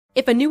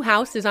If a new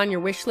house is on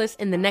your wish list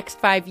in the next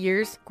 5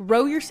 years,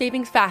 grow your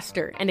savings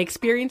faster and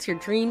experience your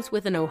dreams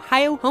with an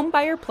Ohio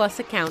Homebuyer Plus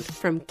account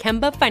from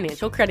Kemba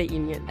Financial Credit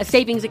Union. A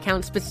savings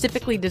account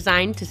specifically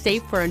designed to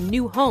save for a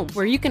new home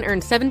where you can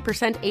earn 7%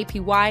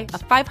 APY,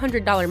 a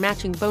 $500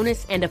 matching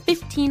bonus, and a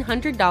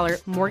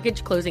 $1,500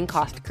 mortgage closing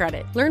cost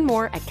credit. Learn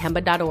more at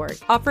Kemba.org.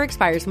 Offer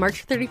expires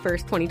March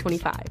 31st,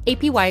 2025.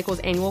 APY equals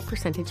annual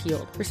percentage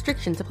yield.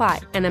 Restrictions apply.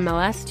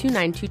 NMLS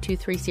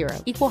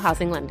 292230. Equal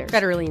housing lender.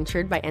 Federally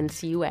insured by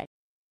NCUA.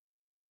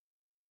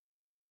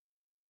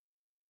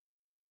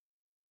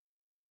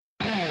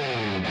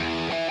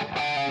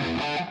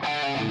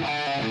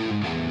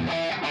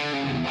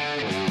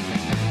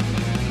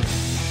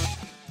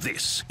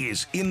 This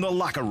is In the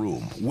Locker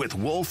Room with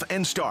Wolf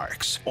and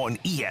Starks on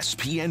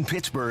ESPN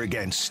Pittsburgh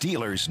and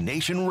Steelers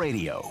Nation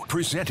Radio.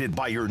 Presented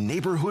by your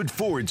neighborhood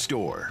Ford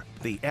store.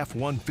 The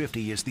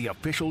F-150 is the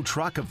official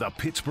truck of the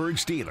Pittsburgh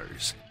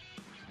Steelers.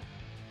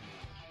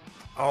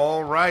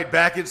 All right,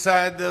 back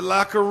inside the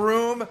locker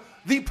room.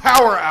 The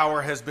Power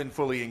Hour has been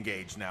fully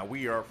engaged now.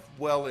 We are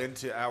well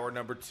into hour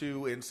number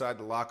 2 inside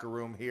the locker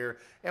room here,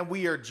 and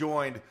we are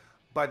joined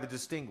by the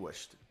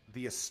distinguished,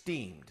 the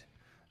esteemed,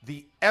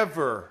 the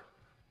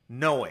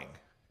ever-knowing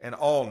and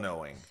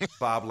all-knowing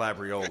Bob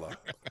Labriola.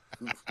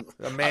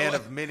 A man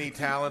of many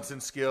talents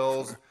and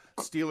skills.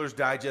 Steelers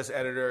Digest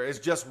editor is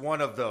just one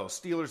of those.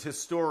 Steelers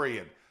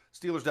historian,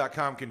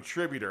 Steelers.com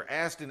contributor.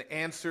 Asked and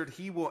answered,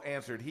 he will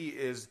answer. He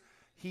is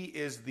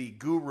the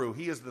guru.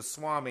 He is the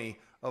Swami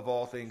of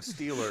all things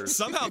Steelers.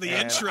 Somehow the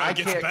intro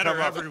gets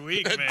better every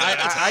week, man.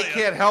 I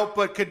can't help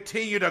but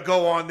continue to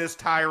go on this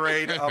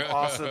tirade of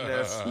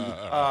awesomeness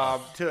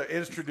to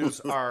introduce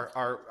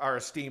our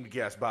esteemed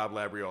guest, Bob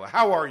Labriola.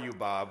 How are you,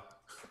 Bob?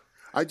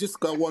 I just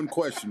got one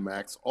question,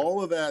 Max.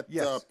 All of that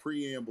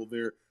preamble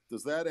there,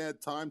 does that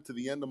add time to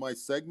the end of my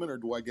segment, or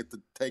do I get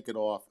to take it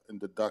off and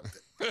deduct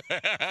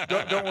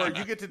it? Don't worry,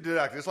 you get to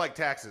deduct. It's like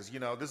taxes.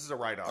 This is a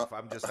write-off.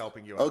 I'm just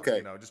helping you out.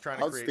 Okay. Just trying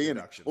to create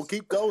deductions. Well,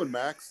 keep going,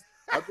 Max.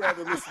 I'd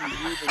rather listen to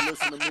you than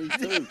listen to me,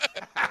 too.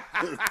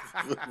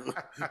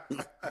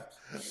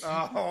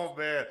 Oh,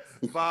 man.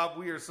 Bob,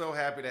 we are so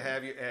happy to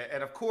have you.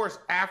 And, of course,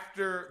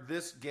 after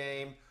this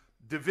game,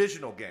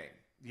 divisional game,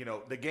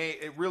 the game,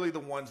 really the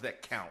ones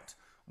that count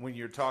when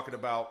you're talking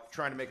about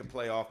trying to make a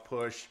playoff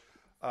push,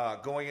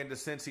 going into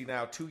Cincy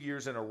now 2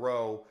 years in a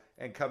row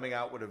and coming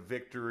out with a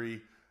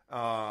victory.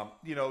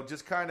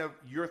 Just kind of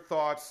your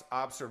thoughts,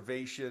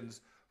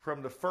 observations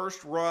from the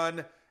first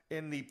run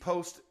in the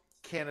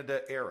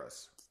post-Canada era.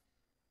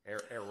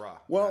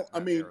 Well,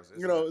 eras,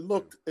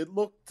 it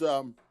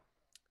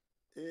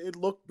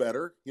looked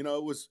better. It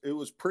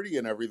was pretty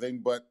and everything,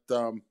 but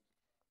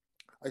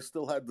I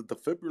still had the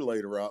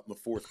defibrillator out in the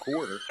fourth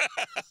quarter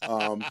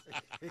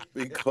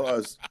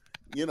because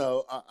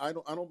I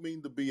don't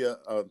mean to be a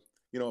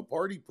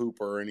party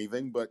pooper or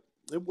anything, but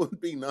it would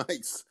be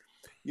nice,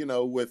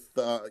 with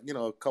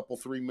a couple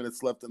 3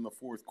 minutes left in the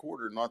fourth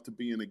quarter, not to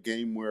be in a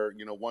game where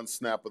one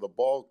snap of the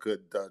ball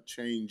could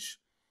change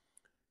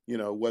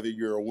whether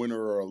you're a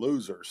winner or a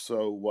loser.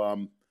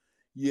 So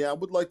I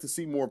would like to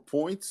see more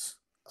points,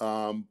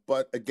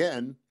 but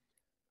again,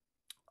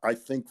 I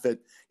think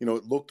that it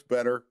looked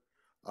better.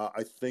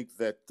 I think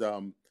that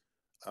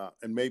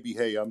and maybe,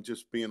 hey, I'm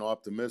just being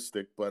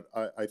optimistic, but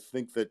I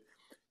think that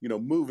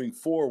moving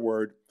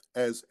forward,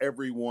 as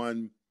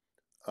everyone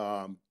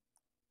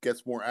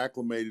gets more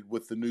acclimated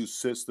with the new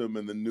system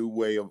and the new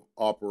way of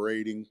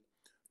operating,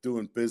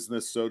 doing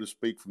business, so to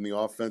speak, from the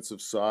offensive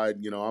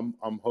side,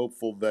 I'm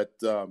hopeful that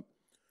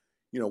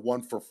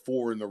 1 for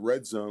 4 in the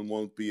red zone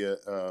won't be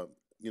a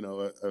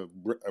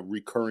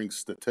recurring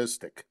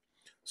statistic.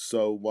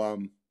 So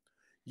and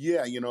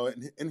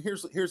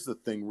here's the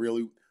thing,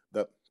 really,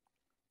 the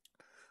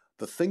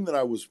thing that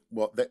I was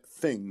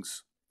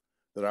things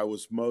that I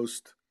was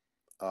most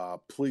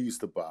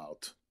pleased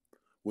about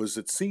was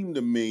it seemed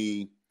to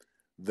me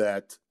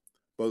that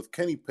both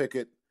Kenny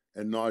Pickett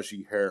and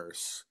Najee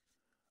Harris,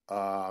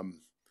 I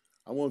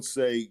won't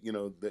say,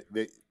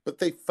 but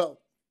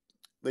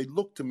they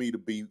looked to me to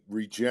be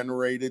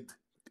regenerated,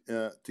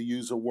 to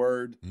use a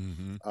word,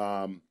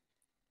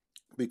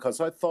 because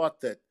I thought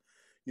that,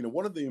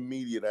 one of the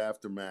immediate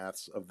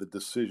aftermaths of the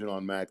decision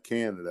on Matt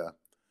Canada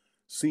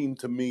seemed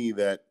to me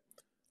that,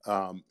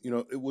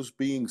 it was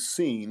being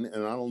seen,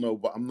 and I don't know,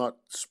 but I'm not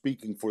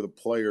speaking for the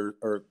player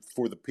or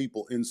for the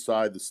people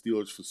inside the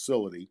Steelers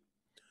facility,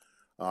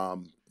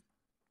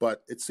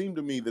 but it seemed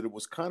to me that it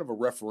was kind of a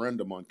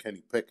referendum on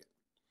Kenny Pickett.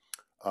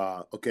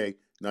 Okay,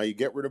 now you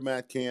get rid of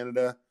Matt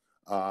Canada,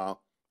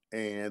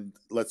 and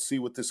let's see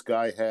what this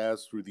guy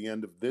has through the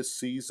end of this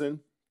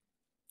season.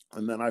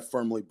 And then I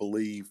firmly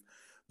believe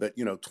that,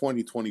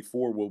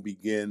 2024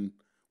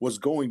 was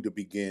going to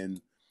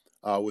begin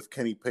with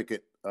Kenny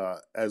Pickett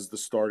as the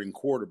starting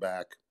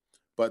quarterback.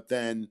 But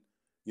then,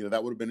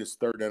 that would have been his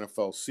third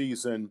NFL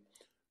season.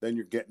 Then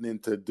you're getting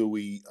into, do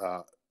we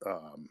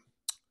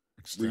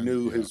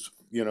renew his,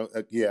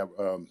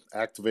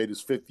 activate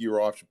his fifth-year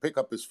option, pick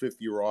up his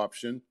fifth-year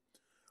option,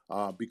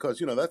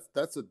 because,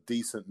 that's a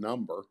decent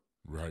number,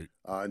 right,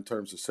 in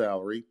terms of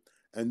salary.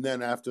 And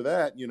then after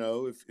that,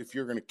 if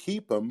you're going to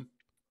keep him,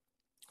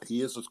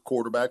 he is a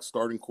quarterback,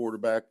 starting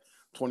quarterback,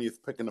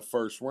 20th pick in the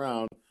first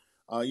round.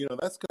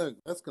 That's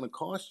gonna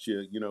cost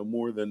you,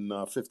 more than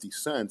 50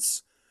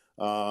 cents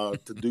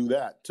to do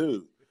that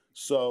too.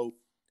 So,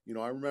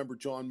 I remember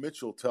John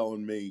Mitchell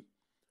telling me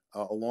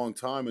a long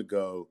time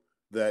ago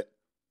that,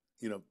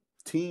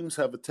 teams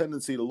have a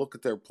tendency to look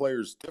at their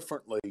players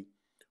differently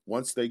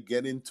once they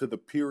get into the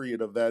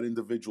period of that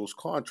individual's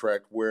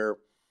contract where,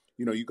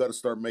 you got to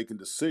start making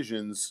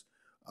decisions,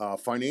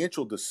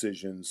 financial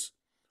decisions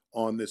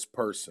on this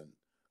person.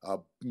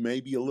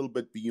 Maybe a little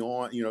bit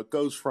beyond, it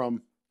goes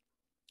from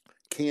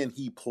can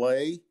he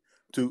play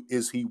to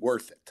is he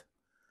worth it?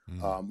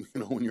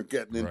 When you're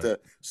getting into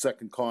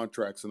second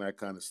contracts and that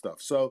kind of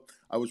stuff. So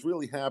I was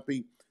really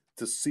happy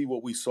to see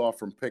what we saw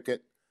from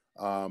Pickett.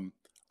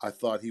 I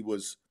thought he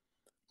was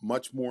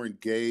much more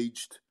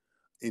engaged,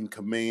 in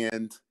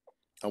command.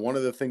 And one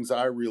of the things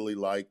I really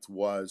liked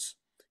was,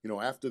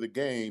 after the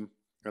game,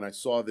 and I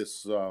saw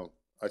this,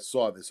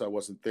 I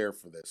wasn't there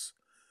for this.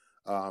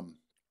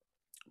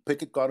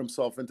 Pickett got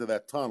himself into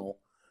that tunnel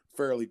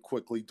fairly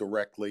quickly,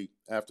 directly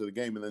after the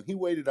game. And then he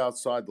waited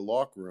outside the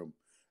locker room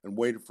and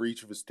waited for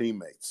each of his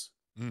teammates.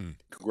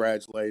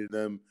 Congratulated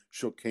them,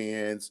 shook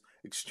hands,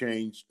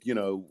 exchanged,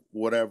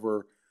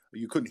 whatever.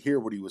 You couldn't hear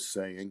what he was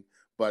saying,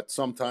 but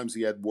sometimes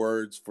he had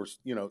words for,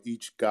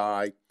 each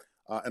guy.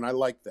 And I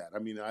like that. I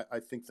mean, I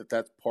think that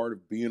that's part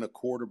of being a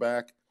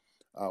quarterback,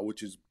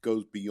 which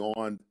goes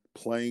beyond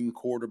playing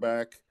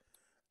quarterback.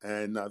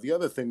 And the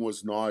other thing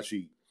was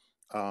Najee.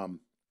 I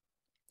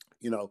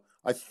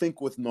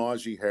think with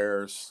Najee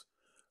Harris,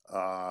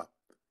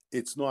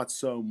 it's not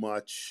so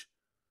much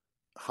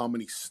how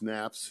many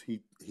snaps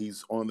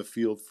he's on the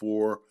field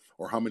for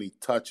or how many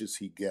touches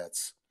he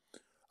gets.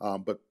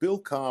 But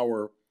Bill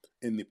Cowher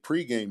in the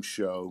pregame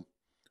show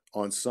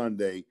on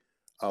Sunday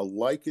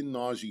likened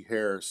Najee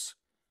Harris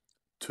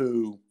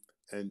to,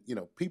 and,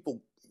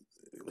 people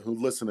who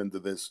listening to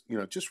this,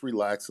 just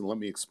relax and let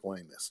me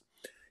explain this.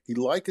 He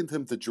likened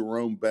him to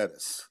Jerome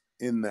Bettis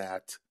in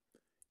that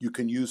you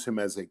can use him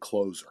as a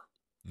closer.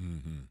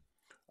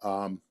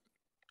 And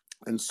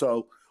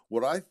so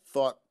what I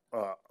thought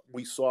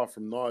we saw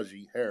from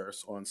Najee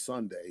Harris on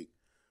Sunday,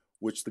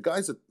 which the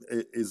guys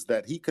is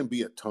that he can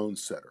be a tone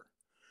setter.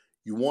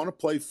 You want to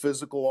play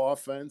physical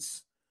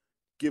offense,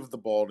 give the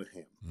ball to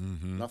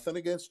him. Nothing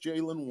against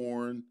Jaylen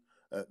Warren.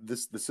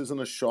 This isn't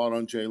a shot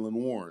on Jaylen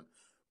Warren.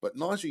 But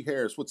Najee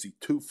Harris, what's he,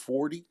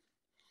 240?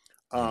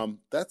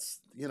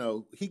 That's,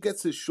 he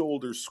gets his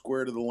shoulders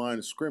square to the line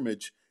of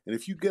scrimmage. And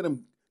if you get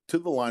him to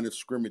the line of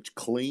scrimmage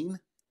clean,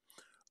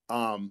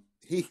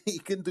 he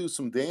can do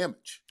some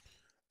damage.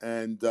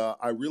 And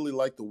I really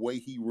like the way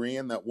he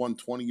ran that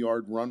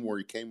 120-yard run where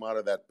he came out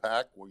of that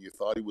pack where you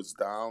thought he was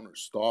down or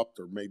stopped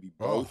or maybe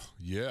both. Oh,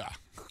 yeah.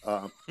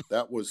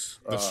 That was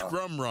the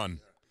scrum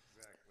run.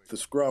 The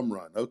scrum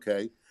run,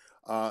 okay.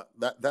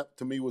 That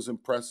to me was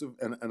impressive.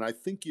 And I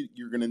think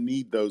you're going to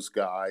need those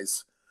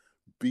guys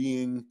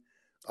being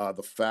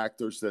the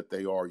factors that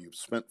they are. You've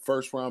spent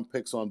first-round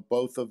picks on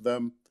both of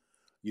them.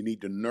 You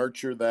need to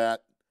nurture them,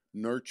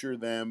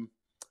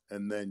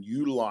 and then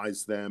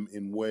utilize them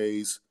in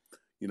ways,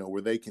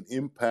 where they can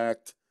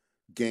impact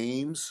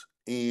games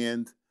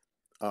and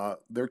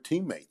their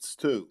teammates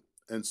too.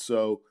 And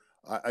so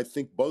I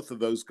think both of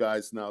those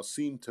guys now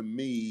seem to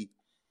me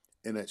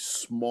in a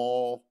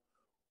small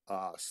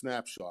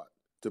snapshot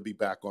to be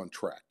back on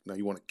track. Now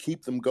you want to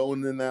keep them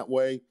going in that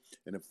way.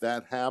 And if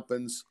that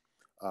happens,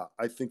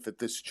 I think that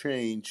this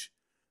change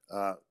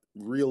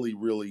really,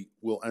 really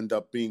will end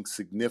up being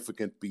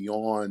significant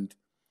beyond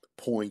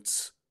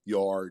points,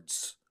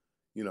 yards,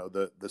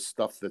 the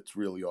stuff that's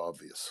really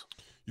obvious.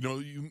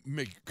 You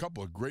make a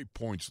couple of great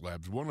points,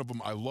 Labs. One of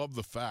them, I love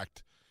the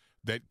fact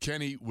that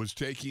Kenny was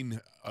taking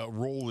a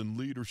role in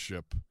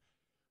leadership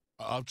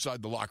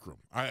outside the locker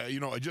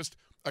room. Just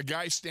a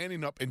guy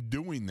standing up and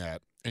doing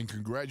that and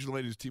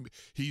congratulating his team.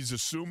 He's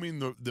assuming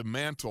the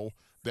mantle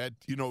that,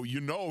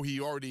 he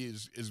already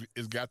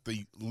is got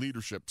the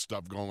leadership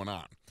stuff going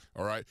on.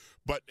 All right.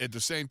 But at the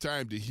same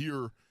time, to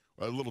hear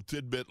a little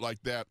tidbit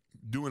like that,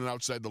 doing it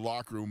outside the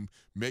locker room,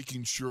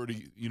 making sure to,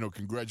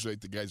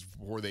 congratulate the guys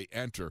before they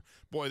enter.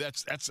 Boy,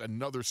 that's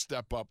another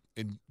step up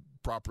in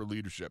proper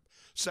leadership.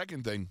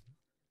 Second thing,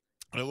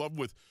 I love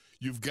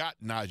you've got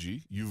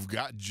Najee, you've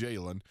got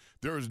Jaylen.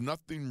 There is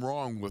nothing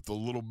wrong with a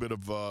little bit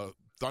of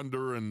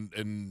thunder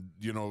and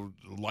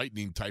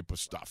lightning type of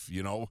stuff,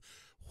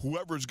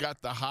 Whoever's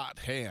got the hot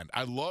hand.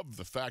 I love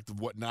the fact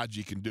of what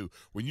Najee can do.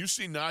 When you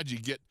see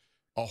Najee get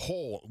a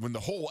hole, when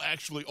the hole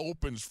actually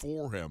opens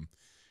for him,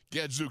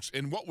 Gadzooks.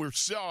 And what we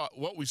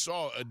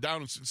saw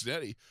down in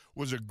Cincinnati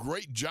was a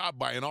great job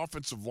by an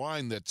offensive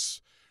line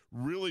that's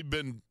really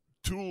been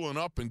tooling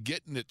up and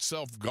getting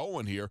itself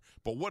going here.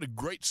 But what a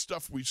great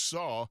stuff we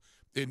saw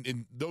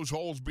in those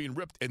holes being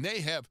ripped. And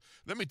they have,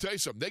 let me tell you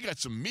something, they got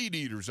some meat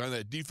eaters on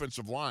that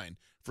defensive line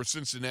for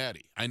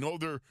Cincinnati. I know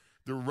they're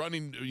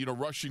running,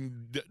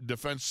 rushing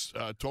defense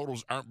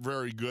totals aren't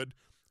very good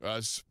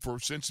for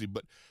Cincy,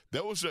 but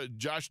that was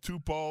Josh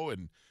Tupou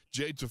and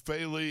Jay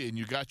Tufele, and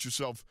you got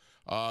yourself,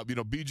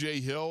 B.J.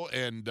 Hill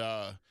and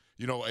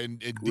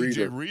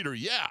DJ Reader.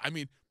 Yeah, I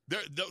mean,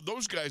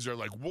 those guys are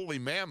like woolly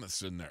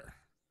mammoths in there.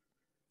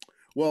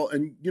 Well,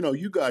 and,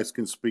 you guys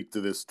can speak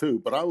to this too,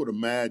 but I would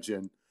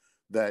imagine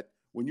that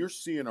when you're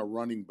seeing a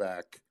running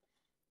back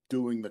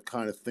doing the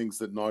kind of things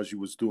that Najee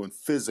was doing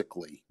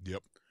physically,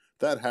 yep,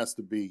 that has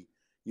to be,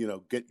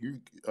 get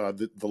you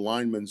the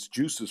lineman's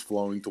juices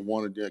flowing to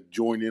want to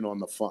join in on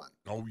the fun.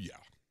 Oh, yeah.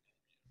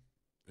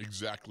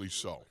 Exactly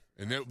so.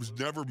 And it was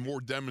never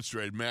more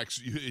demonstrated. Max,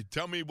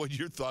 tell me what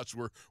your thoughts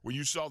were when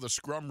you saw the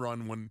scrum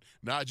run when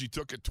Najee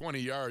took it 20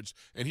 yards,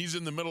 and he's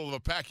in the middle of a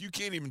pack. You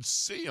can't even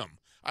see him.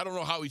 I don't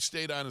know how he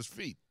stayed on his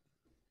feet.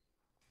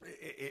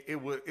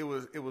 It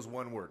was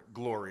one word: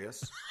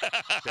 glorious.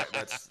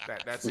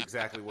 That's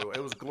exactly what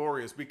it was.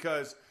 Glorious,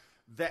 because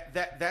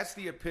that's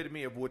the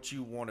epitome of what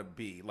you want to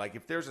be. Like,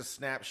 if there's a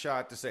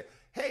snapshot to say,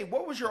 "Hey,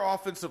 what was your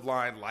offensive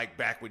line like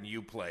back when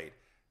you played?"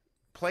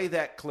 Play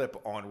that clip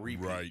on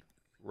repeat.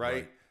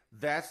 Right.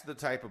 That's the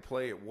type of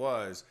play it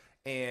was,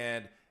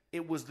 and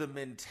it was the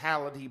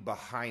mentality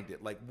behind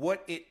it, like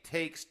what it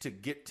takes to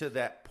get to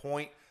that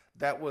point.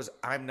 That was,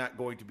 I'm not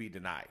going to be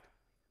denied,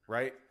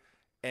 right?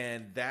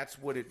 And that's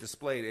what it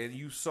displayed. And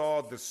you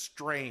saw the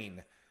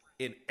strain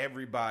in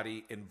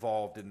everybody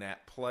involved in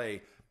that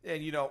play.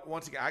 And,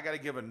 once again, I got to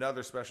give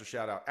another special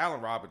shout out.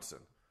 Allen Robinson.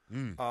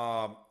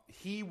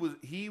 He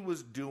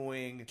was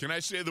doing. Can I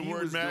say the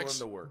word, Max?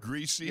 Doing the word.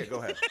 Greasy. Yeah, go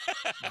ahead.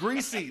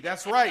 Greasy.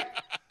 That's right.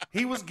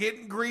 He was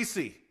getting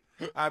greasy.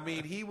 I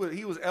mean, he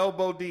was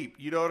elbow deep.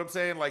 You know what I'm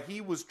saying? Like,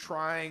 he was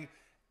trying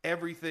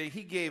everything.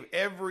 He gave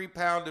every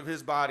pound of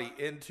his body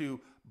into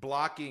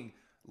blocking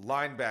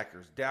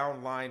linebackers,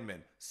 down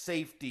linemen,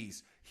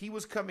 safeties. He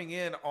was coming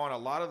in on a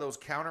lot of those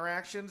counter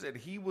actions, and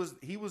he was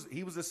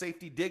a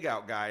safety dig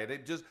out guy, and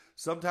it just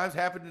sometimes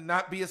happened to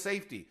not be a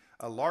safety.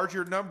 A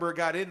larger number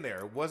got in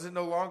there. It wasn't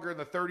no longer in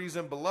the 30s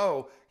and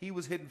below. He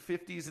was hitting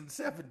 50s and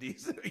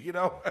 70s,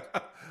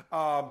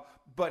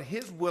 But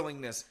his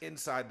willingness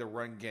inside the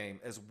run game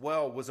as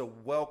well was a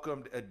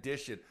welcomed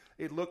addition.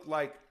 It looked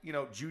like,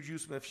 Juju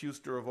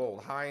Smith-Schuster of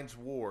old, Hines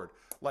Ward,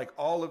 like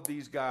all of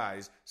these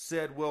guys,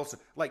 Ced Wilson,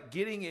 like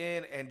getting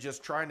in and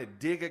just trying to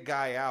dig a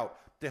guy out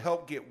to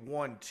help get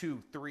 1,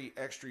 2, 3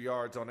 extra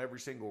yards on every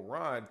single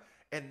run.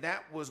 And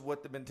that was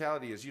what the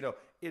mentality is.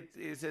 It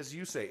is, as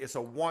you say, it's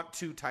a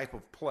want-to type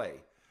of play.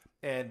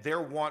 And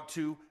their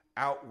want-to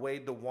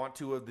outweighed the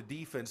want-to of the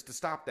defense to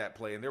stop that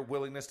play and their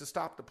willingness to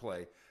stop the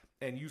play.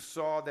 And you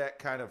saw that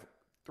kind of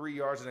 3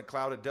 yards in a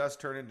cloud of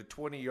dust turn into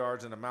 20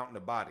 yards in a mountain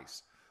of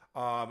bodies.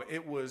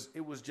 It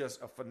was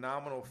just a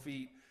phenomenal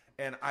feat.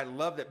 And I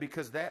love that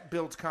because that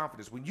builds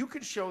confidence. When you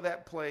can show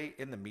that play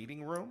in the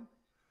meeting room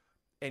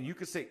and you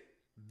can say,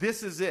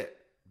 this is it.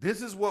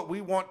 This is what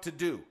we want to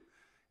do.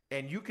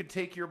 And you can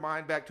take your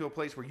mind back to a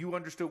place where you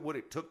understood what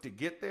it took to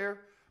get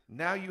there.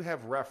 Now you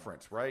have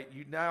reference, right?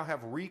 You now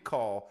have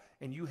recall,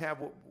 and you have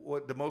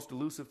what the most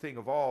elusive thing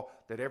of all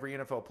that every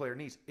NFL player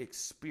needs: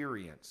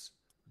 experience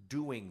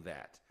doing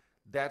that.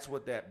 That's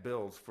what that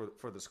builds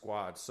for the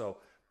squad. So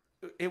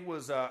it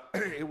was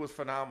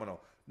phenomenal.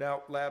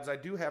 Now, Labs, I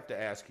do have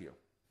to ask you,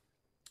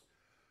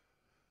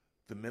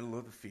 the middle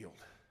of the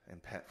field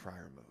and Pat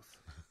Freiermuth,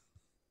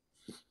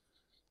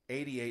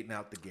 88 and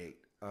out the gate.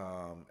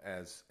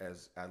 As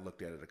I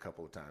looked at it a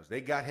couple of times,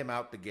 they got him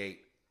out the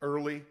gate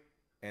early,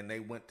 and they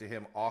went to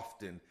him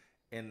often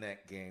in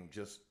that game.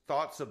 Just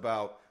thoughts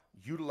about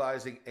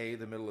utilizing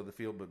the middle of the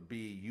field, but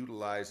B,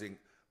 utilizing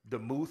the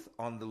Muth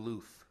on the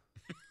looth,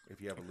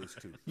 if you have a loose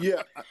tooth.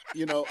 Yeah,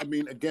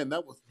 again,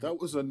 that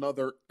was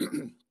another.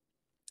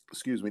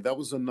 Excuse me, that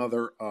was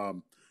another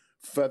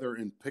feather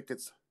in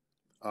Pickett's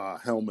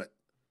helmet.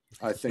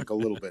 I think a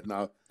little bit.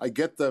 Now I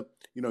get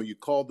you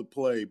called the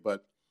play,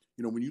 but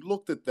when you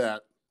looked at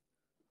that.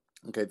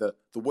 Okay, the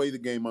way the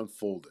game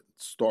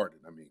started.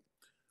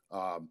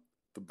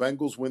 The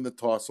Bengals win the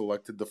toss,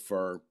 elect to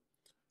defer.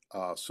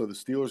 So the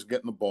Steelers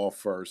getting the ball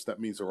first. That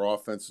means their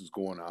offense is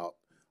going out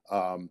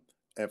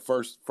at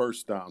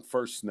first down,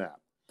 first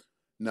snap.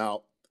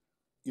 Now,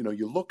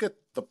 you look at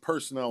the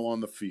personnel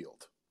on the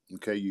field.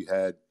 Okay, you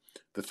had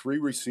the 3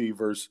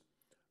 receivers,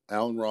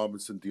 Allen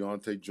Robinson,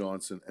 Deontay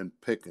Johnson, and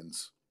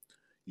Pickens.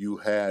 You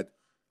had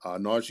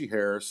Najee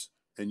Harris,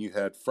 and you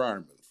had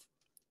Freiermuth.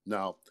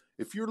 Now,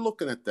 if you're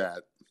looking at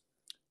that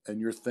and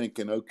you're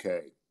thinking,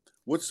 okay,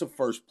 what's the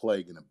first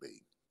play going to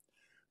be?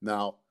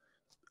 Now,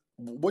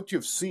 what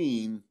you've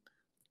seen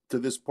to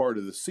this part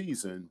of the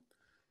season,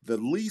 the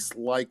least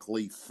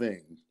likely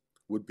thing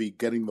would be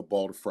getting the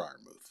ball to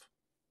Freiermuth,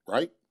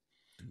 right?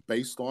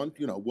 Based on,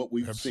 what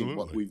we've seen,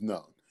 what we've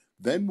known.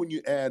 Then when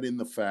you add in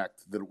the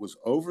fact that it was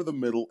over the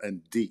middle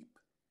and deep,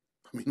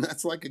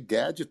 that's like a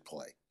gadget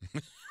play.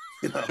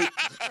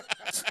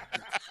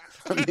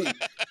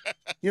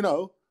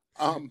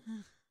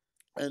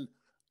 And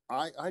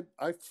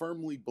I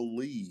firmly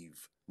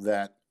believe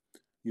that,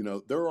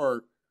 there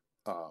are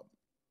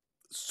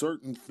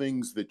certain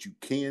things that you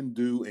can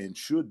do and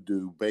should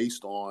do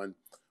based on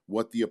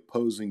what the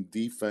opposing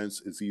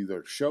defense is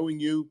either showing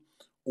you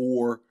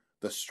or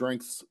the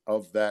strengths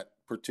of that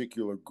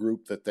particular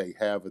group that they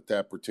have at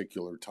that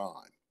particular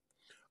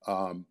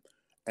time.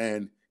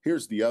 And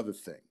here's the other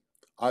thing.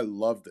 I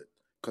loved it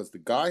because the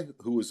guy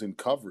who was in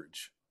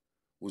coverage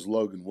was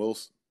Logan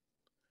Wilson.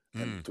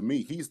 And to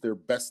me, he's their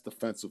best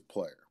defensive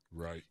player.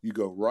 Right. You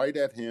go right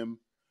at him,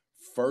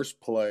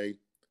 first play,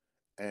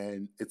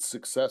 and it's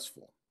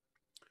successful.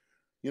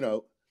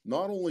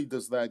 Not only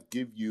does that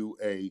give you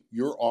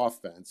your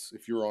offense,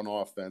 if you're on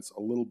offense,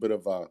 a little bit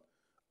of a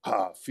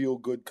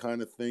feel-good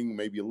kind of thing,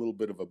 maybe a little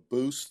bit of a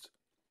boost,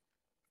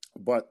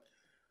 but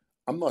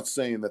I'm not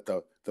saying that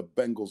the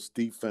Bengals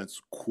defense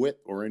quit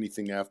or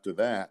anything after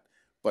that,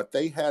 but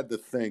they had to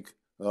think,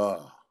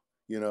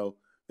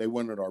 they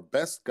wanted our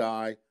best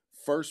guy,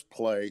 first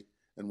play,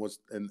 and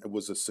it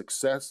was a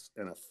success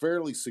in a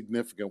fairly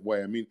significant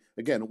way. I mean,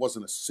 again, it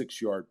wasn't a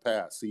 6-yard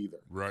pass either.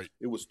 Right.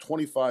 It was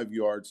 25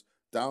 yards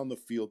down the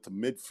field to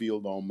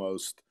midfield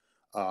almost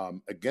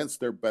against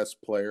their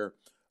best player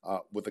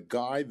with a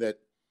guy that,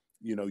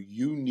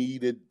 you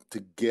needed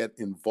to get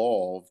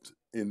involved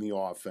in the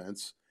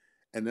offense.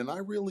 And then I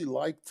really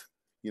liked,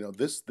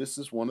 this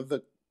is one of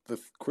the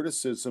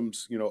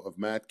criticisms, of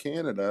Matt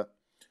Canada,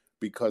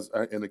 because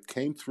and it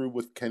came through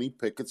with Kenny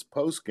Pickett's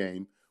post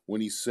game when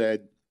he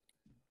said,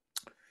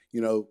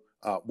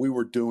 we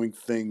were doing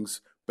things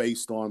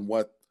based on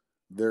what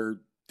their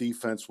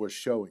defense was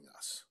showing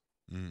us.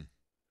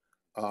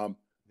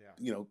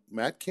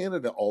 Matt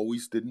Canada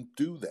always didn't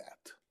do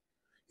that.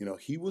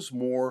 He was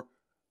more,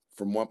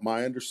 from what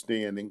my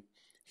understanding,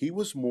 he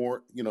was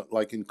more,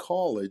 like in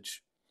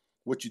college,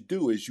 what you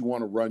do is you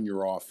want to run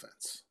your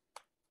offense.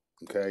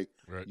 Okay.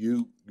 Right.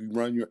 You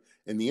run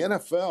in the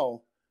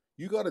NFL,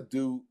 you got to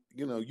do,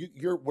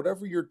 you're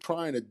whatever you're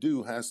trying to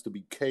do has to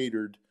be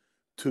catered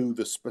to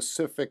the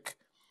specific,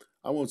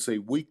 I won't say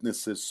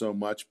weaknesses so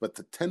much, but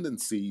the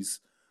tendencies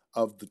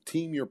of the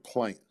team you're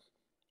playing.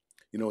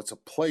 It's a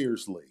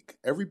players' league.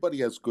 Everybody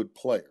has good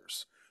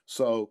players.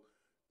 So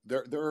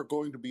there are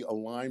going to be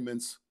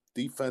alignments,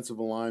 defensive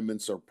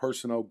alignments or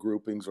personnel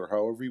groupings or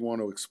however you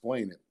want to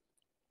explain it,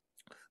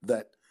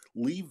 that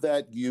leave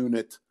that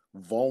unit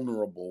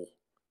vulnerable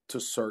to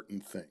certain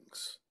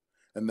things.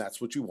 And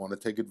that's what you want to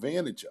take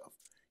advantage of.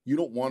 You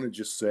don't want to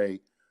just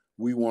say,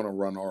 we want to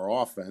run our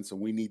offense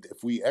and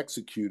if we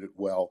execute it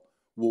well,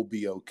 we'll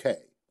be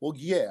okay. Well,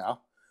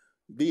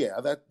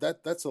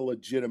 that's a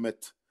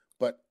legitimate,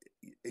 but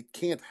it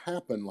can't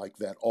happen like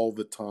that all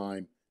the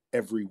time,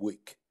 every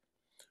week.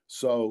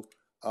 So,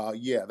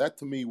 that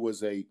to me was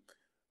to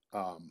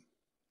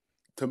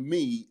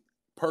me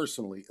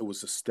personally, it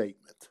was a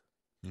statement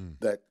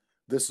that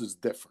this is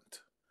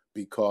different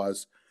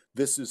because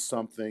this is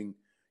something,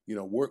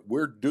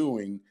 we're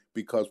doing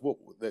because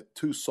that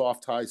two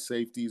soft high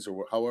safeties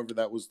or however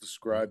that was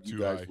described, you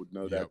guys would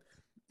know that.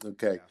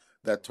 Okay. Yeah.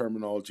 That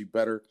terminology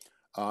better.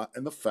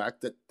 And the fact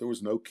that there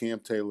was no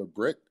Cam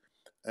Taylor-Britt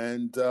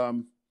and,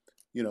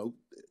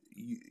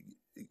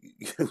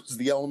 it was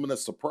the element of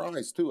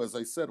surprise too. As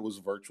I said, it was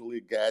virtually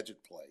a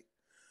gadget play.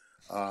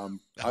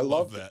 I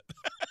love that.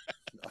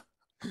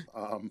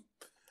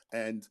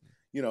 And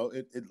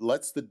it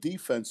lets the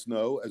defense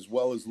know, as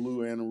well as Lou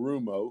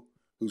Anarumo,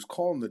 who's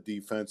calling the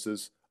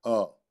defenses,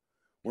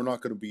 we're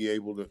not going to be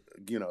able to,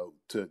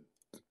 to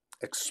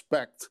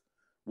expect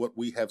what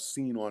we have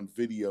seen on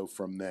video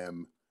from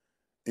them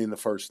in the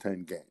first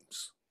 10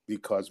 games,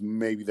 because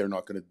maybe they're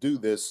not going to do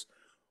this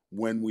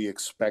when we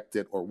expect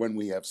it or when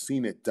we have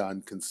seen it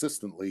done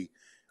consistently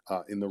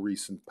in the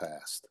recent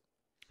past.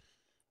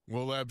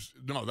 Well,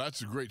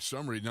 that's a great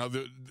summary. Now,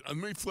 let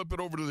me flip it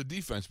over to the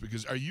defense,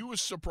 because are you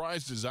as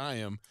surprised as I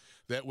am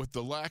that with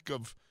the lack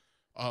of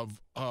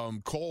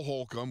Cole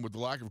Holcomb, with the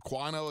lack of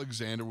Quan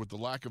Alexander, with the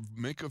lack of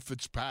Minkah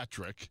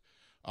Fitzpatrick,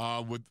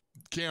 with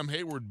Cam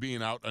Hayward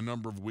being out a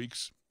number of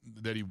weeks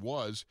that he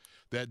was,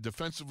 that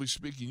defensively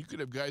speaking, you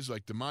could have guys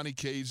like Damani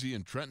Casey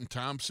and Trenton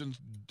Thompson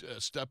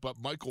step up,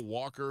 Michael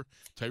Walker,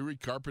 Tyreek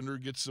Carpenter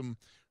get some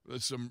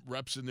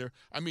reps in there.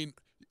 I mean,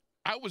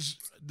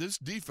 this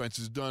defense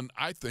has done,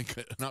 I think,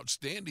 an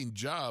outstanding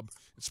job,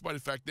 in spite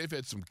of the fact they've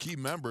had some key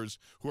members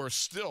who are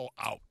still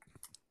out.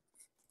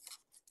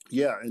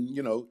 Yeah, and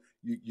you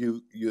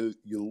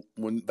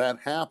when that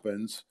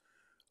happens,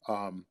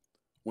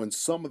 when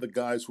some of the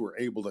guys who are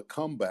able to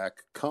come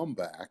back,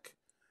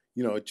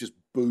 it just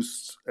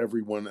boosts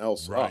everyone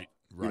else up.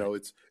 Right.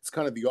 It's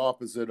kind of the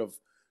opposite of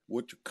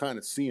what you're kind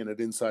of seeing at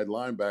inside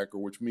linebacker,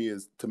 which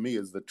to me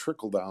is the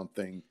trickle down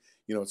thing.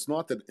 It's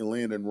not that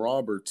Elandon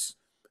Roberts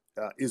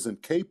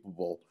isn't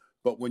capable,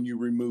 but when you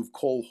remove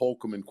Cole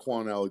Holcomb and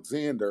Quan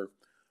Alexander,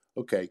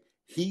 okay,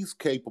 he's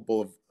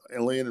capable of.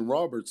 Elandon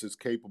Roberts is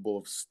capable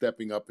of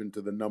stepping up into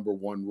the number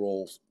one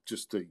role,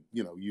 just to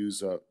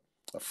use a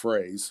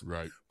phrase.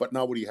 Right. But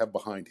now what do you have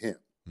behind him?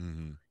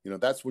 Mm-hmm.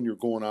 That's when you're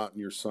going out and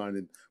you're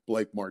signing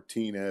Blake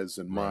Martinez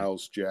and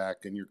Miles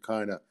Jack, and you're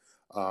kind of,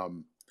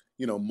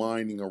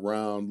 mining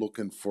around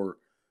looking for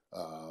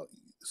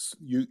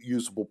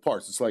usable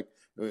parts. It's like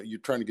you're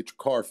trying to get your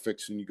car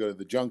fixed and you go to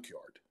the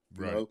junkyard,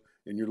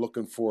 and you're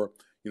looking for,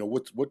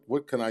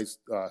 what can I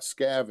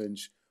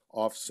scavenge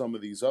off some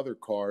of these other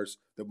cars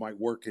that might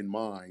work in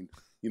mine,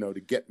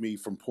 to get me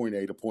from point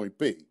A to point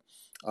B.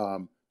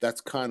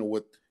 That's kind of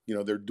what,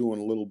 they're doing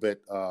a little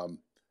bit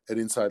at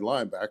inside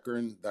linebacker,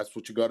 and that's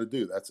what you got to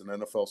do. That's an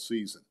NFL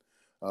season.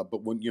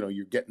 But when,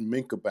 you're getting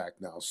Minka back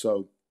now.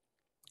 So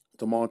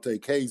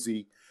DeMonte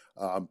Casey,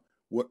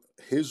 what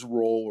his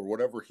role or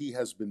whatever he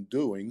has been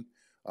doing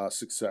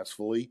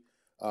successfully,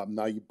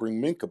 now you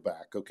bring Minka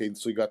back. Okay,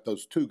 so you got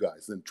those two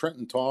guys. Then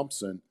Trenton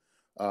Thompson,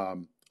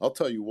 I'll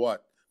tell you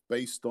what,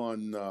 based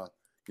on,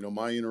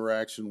 my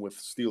interaction with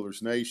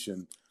Steelers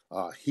Nation,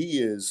 he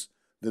is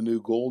the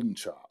new golden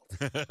child.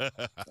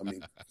 I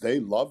mean, they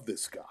love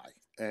this guy.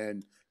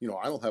 And,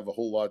 I don't have a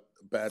whole lot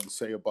bad to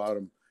say about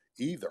him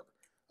either.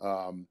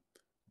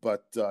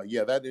 But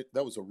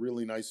that was a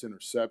really nice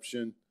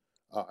interception.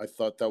 I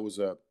thought that was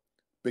a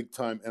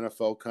big-time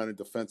NFL kind of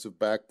defensive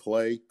back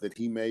play that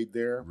he made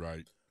there,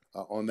 right,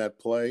 on that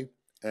play.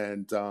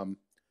 And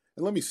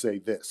let me say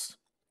this.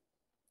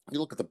 You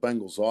look at the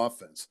Bengals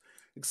offense,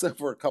 except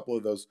for a couple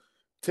of those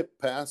tip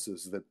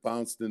passes that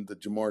bounced into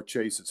Jamar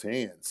Chase's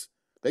hands,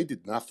 they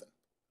did nothing.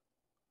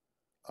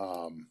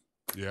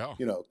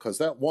 Because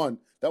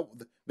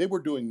they were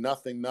doing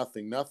nothing.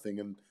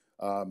 And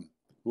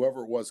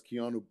whoever it was,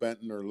 Keanu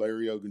Benton or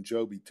Larry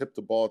Ogunjobi, tipped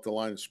the ball at the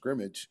line of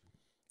scrimmage.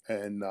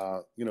 And,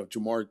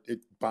 it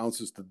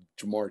bounces to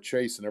Jamar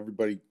Chase, and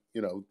everybody,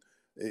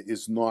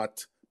 is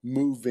not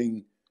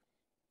moving,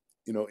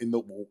 in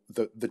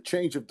the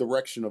change of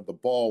direction of the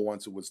ball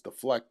once it was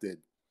deflected,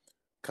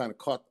 kind of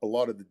caught a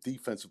lot of the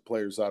defensive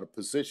players out of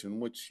position,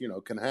 which,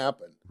 can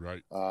happen.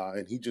 Right.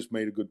 And he just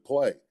made a good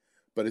play.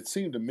 But it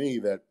seemed to me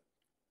that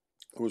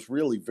there was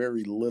really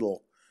very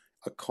little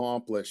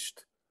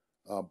accomplished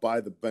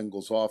by the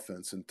Bengals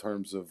offense in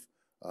terms of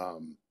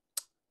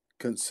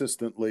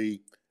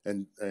consistently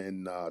and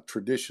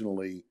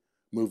traditionally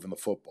moving the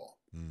football.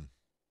 No,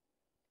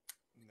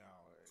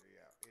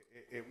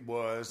 yeah, it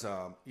was,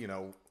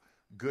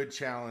 good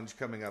challenge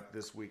coming up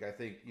this week. I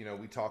think,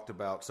 we talked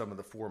about some of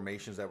the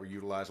formations that were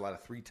utilized, a lot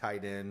of 3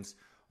 tight ends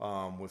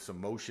with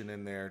some motion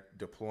in there,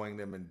 deploying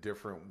them in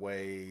different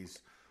ways.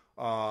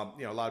 A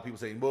lot of people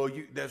saying, well,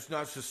 that's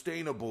not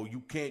sustainable.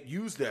 You can't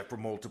use that for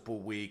multiple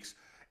weeks.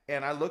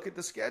 And I look at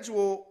the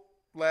schedule,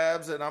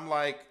 Labs, and I'm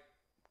like,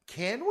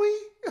 can we?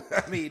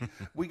 I mean,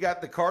 we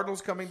got the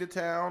Cardinals coming to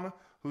town,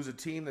 who's a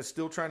team that's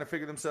still trying to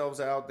figure themselves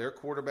out. Their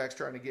quarterback's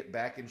trying to get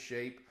back in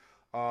shape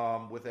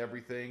with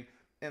everything.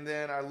 And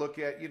then I look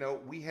at,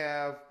 we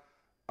have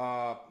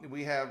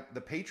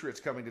the Patriots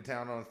coming to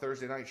town on a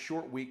Thursday night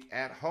short week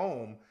at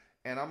home.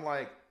 And I'm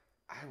like,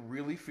 I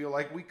really feel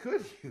like we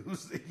could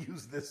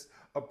use this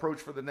approach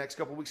for the next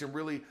couple of weeks and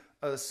really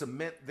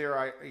cement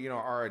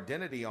our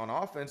identity on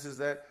offense is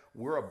that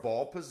we're a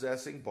ball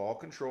possessing, ball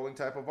controlling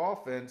type of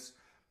offense.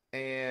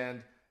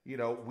 And,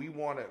 we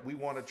want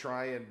to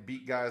try and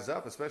beat guys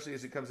up, especially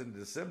as it comes into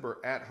December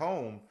at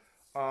home.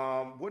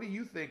 What do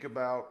you think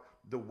about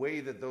the way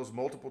that those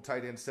multiple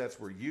tight end sets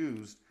were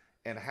used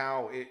and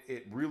how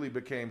it really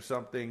became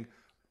something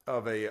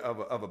of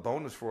a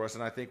bonus for us?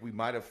 And I think we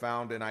might have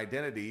found an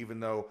identity, even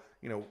though,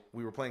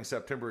 we were playing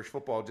September-ish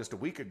football just a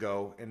week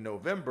ago in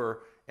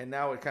November, and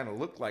now it kind of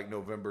looked like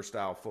November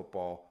style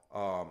football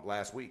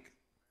last week.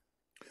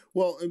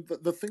 Well, and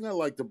the thing I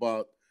liked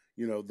about,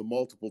 the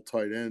multiple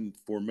tight end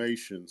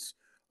formations,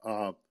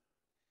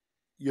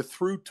 you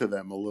threw to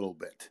them a little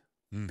bit,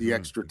 the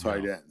extra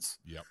tight ends.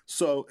 Yep.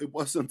 So it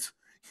wasn't,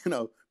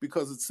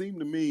 because it seemed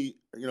to me,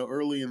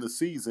 early in the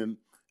season,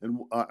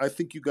 and I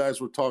think you guys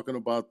were talking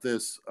about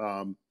this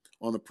on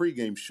the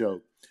pregame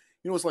show.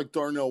 It's like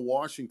Darnell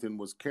Washington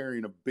was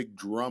carrying a big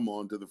drum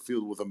onto the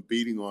field with them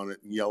beating on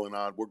it and yelling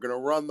out, "We're going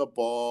to run the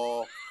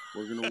ball.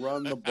 We're going to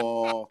run the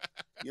ball."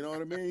 You know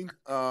what I mean?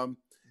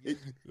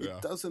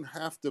 It doesn't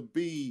have to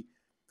be,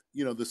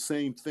 the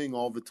same thing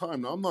all the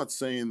time. Now, I'm not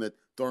saying that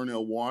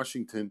Darnell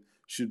Washington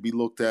should be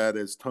looked at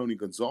as Tony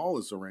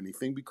Gonzalez or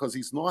anything, because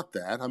he's not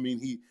that. I mean,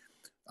 he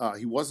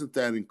wasn't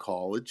that in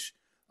college.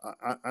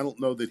 I don't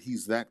know that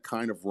he's that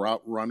kind of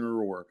route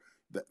runner or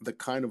the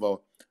kind of a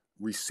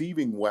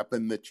receiving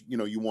weapon that,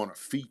 you want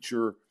to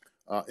feature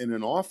in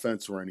an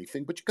offense or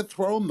anything, but you can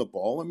throw him the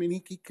ball. I mean,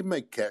 he can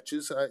make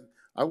catches.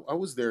 I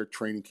was there at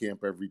training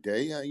camp every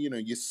day.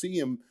 You see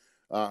him,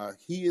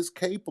 he is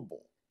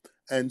capable.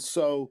 And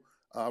so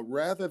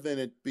rather than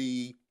it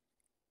be,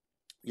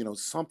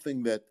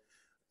 something that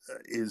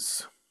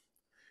is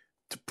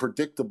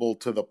predictable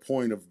to the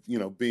point of,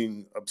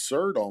 being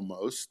absurd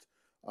almost,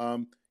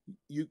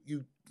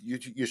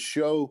 you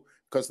show,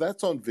 because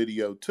that's on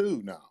video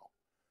too now.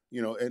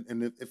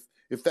 And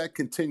if that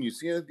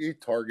continues, you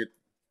target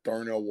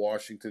Darnell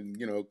Washington,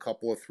 a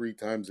couple of 3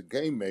 times a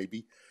game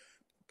maybe.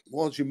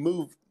 Well, as you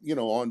move,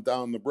 on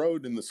down the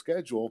road in the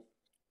schedule,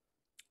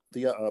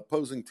 the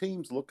opposing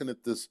teams looking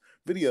at this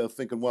video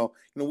thinking, well,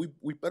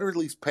 we better at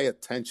least pay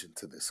attention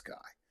to this guy.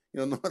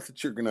 Not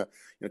that you're going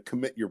to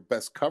commit your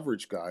best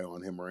coverage guy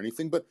on him or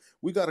anything, but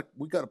we got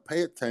to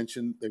pay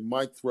attention. They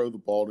might throw the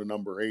ball to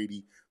number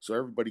 80, so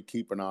everybody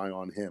keep an eye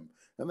on him.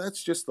 And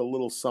that's just a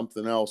little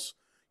something else,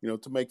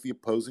 to make the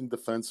opposing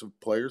defensive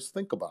players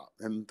think about.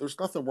 And there's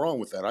nothing wrong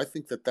with that. I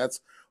think that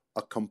that's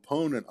a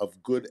component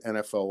of good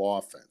NFL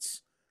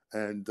offense.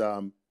 And,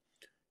 and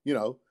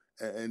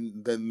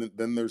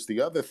then there's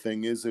the other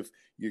thing is if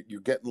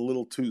you're getting a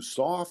little too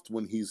soft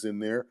when he's in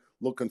there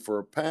looking for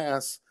a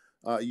pass,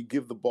 you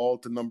give the ball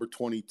to number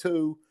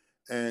 22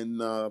 and,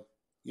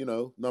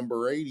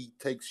 number 80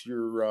 takes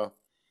your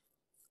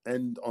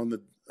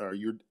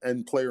your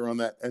end player on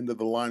that end of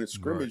the line of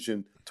scrimmage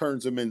and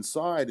turns him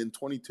inside, and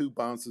 22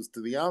 bounces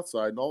to the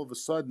outside, and all of a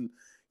sudden,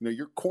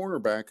 your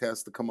cornerback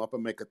has to come up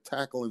and make a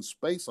tackle in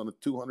space on a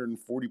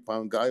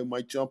 240-pound guy who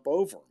might jump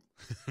over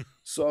him.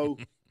 So,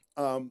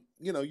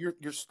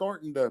 you're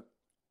starting to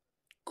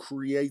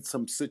create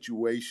some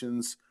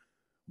situations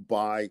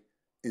by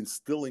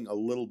instilling a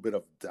little bit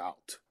of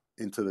doubt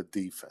into the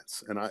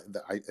defense, and I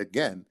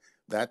again,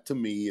 that to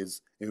me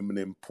is an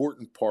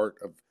important part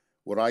of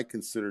what I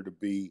consider to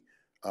be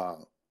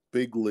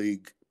big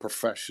league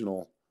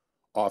professional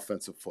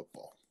offensive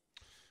football.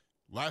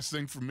 Last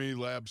thing for me,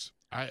 Labs,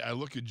 I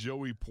look at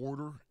Joey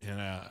Porter,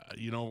 and,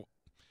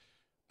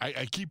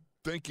 I keep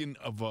thinking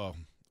of a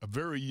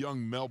very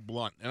young Mel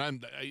Blount.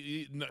 And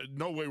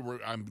no way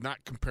I'm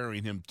not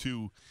comparing him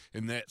to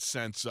in that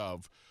sense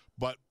of,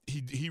 but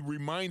he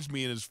reminds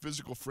me in his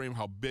physical frame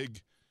how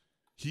big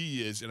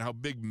he is and how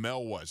big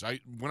Mel was.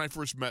 When I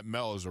first met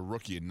Mel as a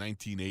rookie in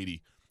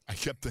 1980, I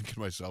kept thinking to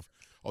myself,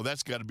 oh,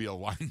 that's got to be a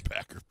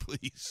linebacker,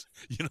 please.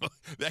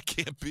 That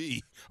can't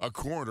be a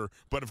corner.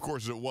 But, of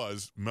course, it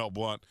was Mel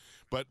Blount.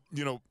 But,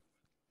 you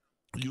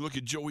look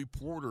at Joey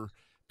Porter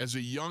as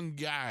a young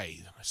guy.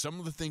 Some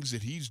of the things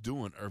that he's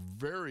doing are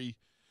very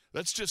 –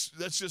 let's just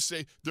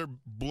say they're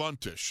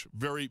bluntish,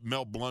 very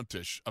Mel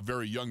Bluntish, a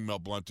very young Mel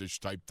Bluntish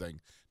type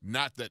thing.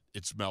 Not that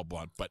it's Mel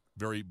Blount, but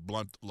very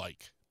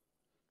Blunt-like.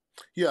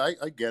 Yeah,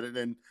 I get it.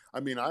 And,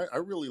 I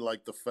really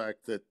like the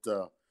fact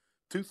that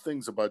two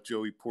things about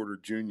Joey Porter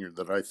Jr.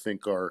 that I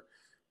think are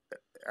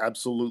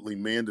absolutely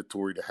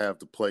mandatory to have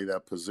to play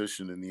that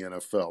position in the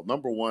NFL.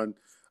 Number one,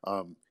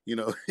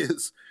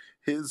 his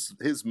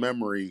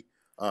memory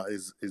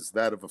is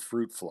that of a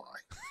fruit fly,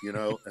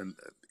 and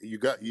you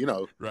got,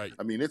 right.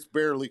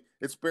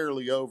 It's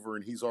barely over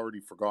and he's already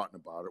forgotten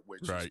about it,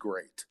 which is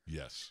great.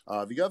 Yes.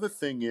 The other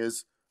thing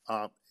is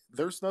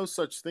there's no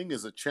such thing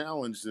as a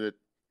challenge that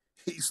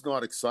he's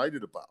not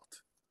excited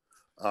about.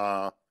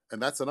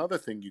 And that's another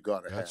thing you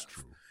got to have. That's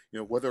true.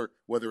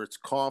 Whether it's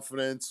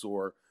confidence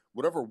or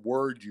whatever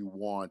word you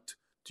want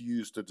to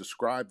use to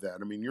describe that.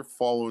 You're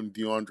following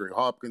DeAndre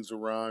Hopkins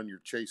around, you're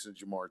chasing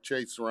Jamar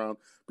Chase around,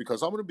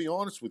 because I'm going to be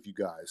honest with you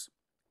guys.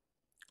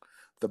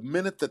 The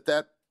minute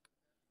that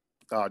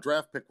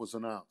draft pick was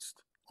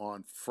announced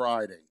on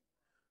Friday,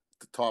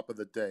 the top of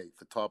the day,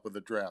 the top of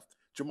the draft,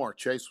 Jamar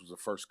Chase was the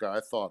first guy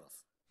I thought of.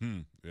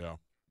 Yeah.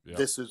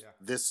 This is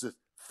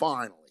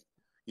finally,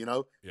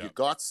 you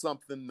got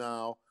something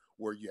now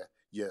where you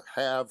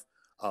have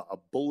a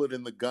bullet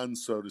in the gun,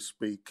 so to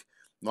speak.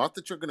 Not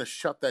that you're going to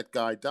shut that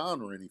guy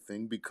down or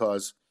anything,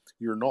 because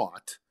you're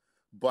not.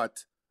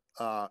 But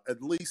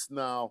at least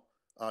now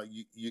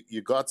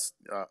you got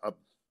a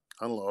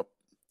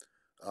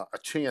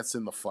chance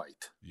in the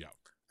fight. Yeah.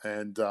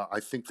 And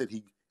I think that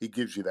he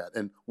gives you that.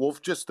 And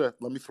Wolf, just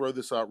let me throw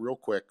this out real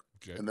quick,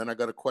 okay. And then I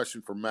got a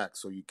question for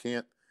Max, so you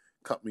can't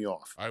cut me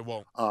off. I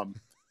won't.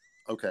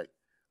 Okay.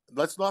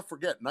 Let's not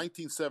forget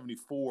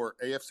 1974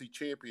 AFC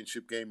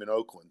Championship game in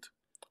Oakland,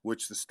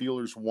 which the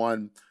Steelers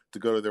won to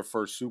go to their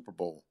first Super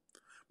Bowl.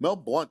 Mel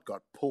Blount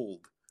got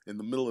pulled in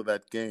the middle of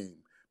that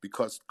game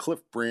because Cliff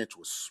Branch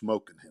was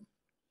smoking him.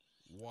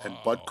 Wow. And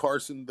Bud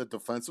Carson, the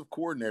defensive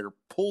coordinator,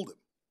 pulled him.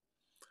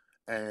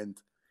 And,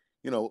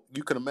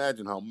 you can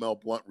imagine how Mel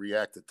Blount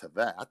reacted to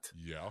that.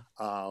 Yeah.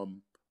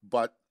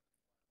 But,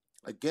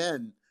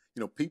 again,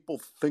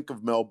 people think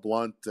of Mel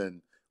Blount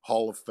and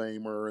Hall of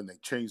Famer, and they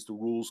changed the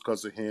rules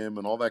because of him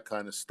and all that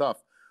kind of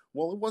stuff.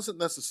 Well, it wasn't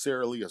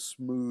necessarily a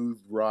smooth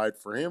ride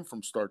for him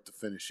from start to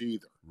finish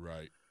either.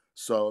 Right.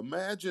 So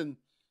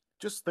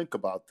just think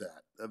about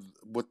that.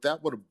 What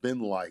that would have been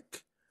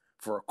like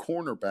for a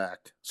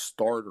cornerback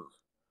starter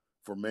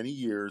for many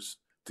years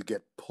to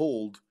get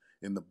pulled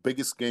in the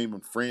biggest game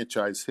in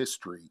franchise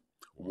history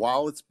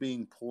while it's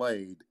being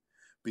played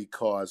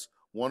because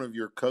one of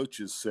your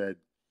coaches said,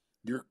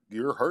 you're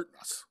hurting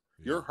us.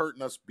 Yeah. You're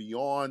hurting us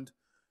beyond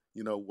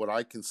what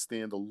I can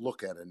stand to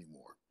look at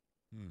anymore.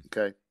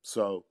 Okay.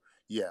 So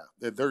yeah,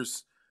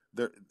 that's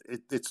a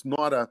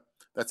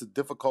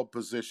difficult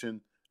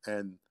position,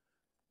 and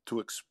to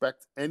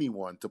expect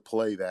anyone to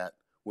play that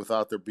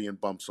without there being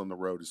bumps on the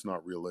road is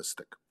not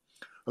realistic.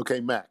 Okay,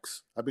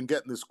 Max, I've been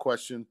getting this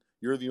question.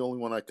 You're the only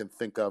one I can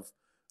think of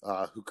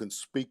who can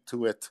speak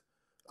to it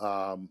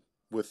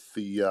with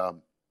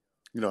the,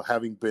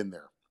 having been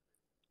there.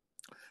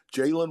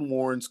 Jaylen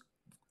Warren's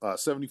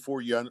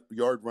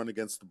 74-yard run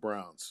against the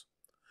Browns.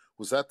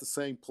 Was that the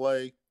same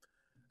play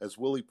as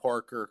Willie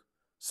Parker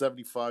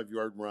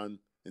 75-yard run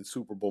in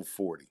Super Bowl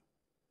 40?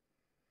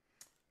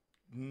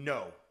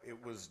 No,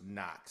 it was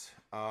not.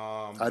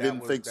 I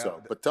didn't think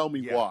so, but tell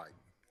me why.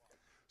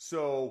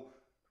 So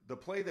The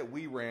play that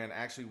we ran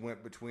actually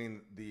went between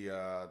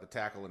the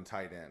tackle and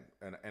tight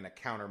end and a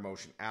counter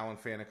motion. Alan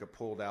Faneca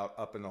pulled out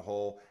up in the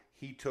hole.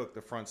 He took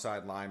the front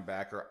side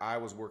linebacker. I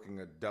was working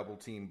a double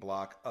team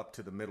block up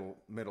to the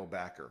middle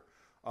backer.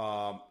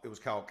 It was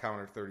called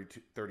counter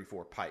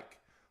 34 Pike.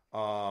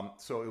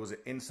 So it was an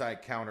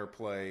inside counter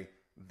play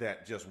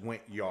that just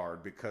went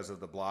yard because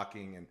of the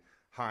blocking and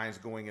Hines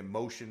going in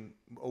motion,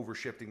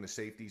 overshifting the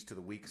safeties to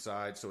the weak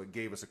side. So it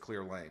gave us a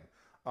clear lane.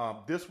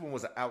 This one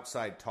was an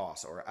outside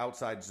toss or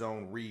outside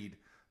zone read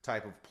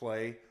type of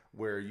play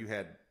where you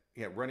had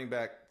running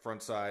back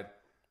front side,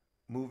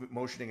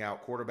 motioning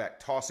out, quarterback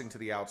tossing to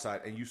the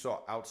outside, and you saw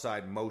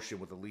outside motion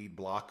with the lead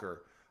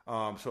blocker.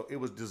 So it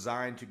was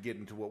designed to get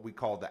into what we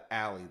call the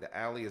alley. The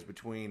alley is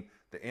between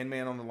the end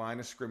man on the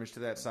line of scrimmage to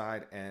that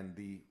side and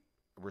the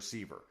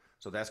receiver.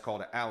 So that's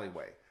called an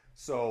alleyway.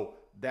 So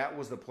that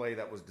was the play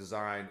that was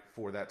designed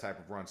for that type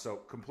of run. So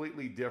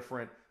completely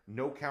different,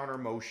 no counter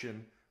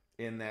motion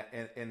in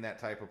that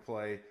type of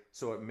play.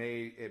 So it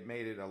made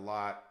it a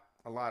lot,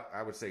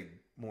 I would say,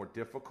 more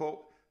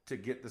difficult to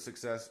get the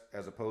success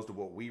as opposed to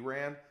what we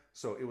ran.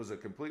 So it was a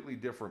completely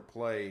different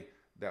play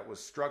that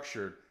was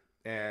structured,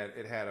 and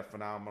it had a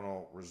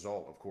phenomenal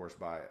result, of course,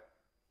 by it.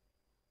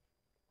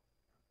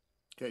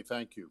 Okay,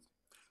 thank you.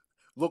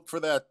 Look for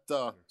that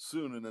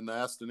soon in an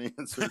asked and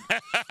answered.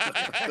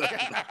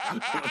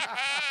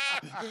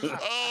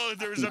 Oh,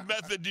 there's a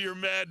method to your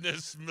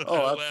madness.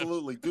 Oh,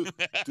 absolutely.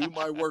 Do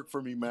my work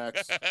for me,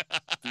 Max.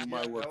 Do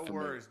my work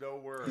for me. No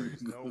worries.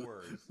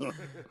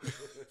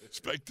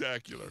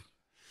 Spectacular.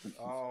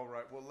 All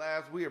right. Well,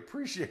 Labs, we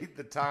appreciate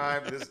the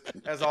time.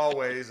 As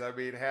always, I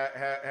mean,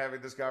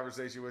 having this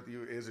conversation with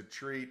you is a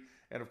treat.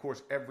 And, of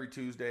course, every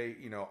Tuesday,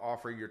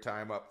 offering your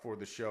time up for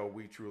the show,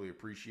 we truly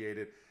appreciate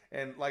it.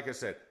 And like I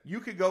said,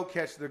 you could go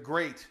catch the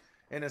great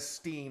and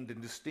esteemed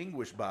and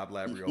distinguished Bob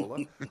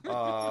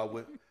Labriola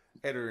with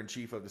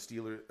editor-in-chief of the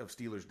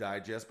Steelers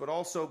Digest, but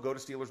also go to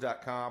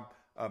Steelers.com,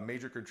 a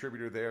major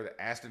contributor there that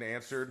asked and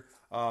answered.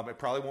 It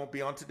probably won't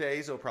be on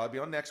today's. It'll probably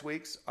be on next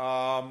week's.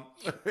 The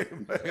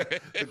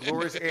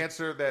glorious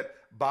answer that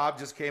Bob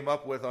just came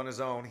up with on his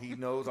own. He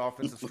knows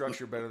offensive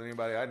structure better than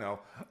anybody I know.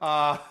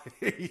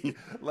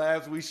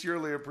 Labs, we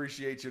surely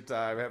appreciate your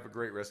time. Have a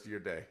great rest of your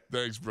day.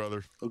 Thanks,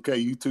 brother. Okay,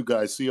 you two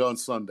guys. See you on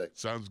Sunday.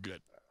 Sounds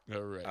good.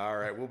 All right. All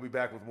right. We'll be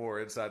back with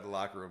more Inside the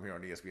Locker Room here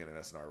on ESPN and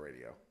SNR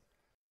Radio.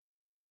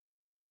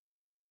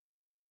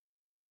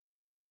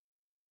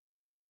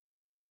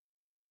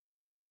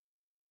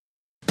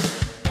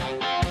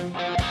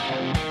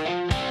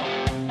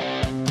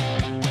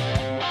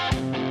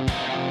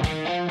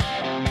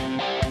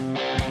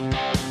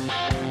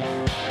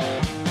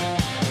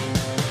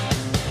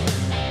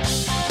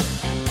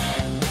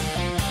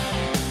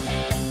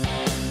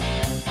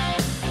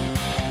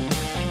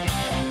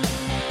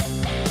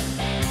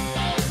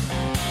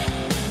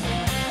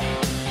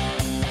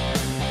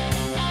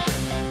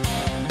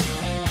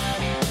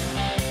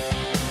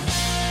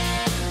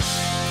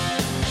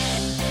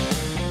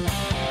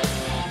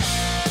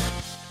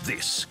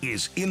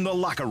 Is In the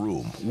Locker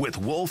Room with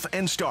Wolf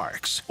and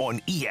Starks on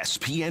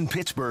ESPN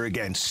Pittsburgh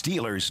and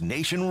Steelers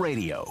Nation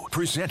Radio.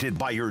 Presented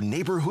by your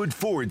neighborhood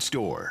Ford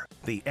store.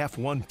 The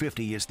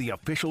F-150 is the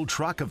official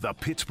truck of the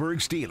Pittsburgh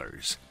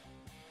Steelers.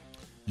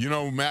 You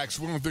know, Max,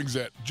 one of the things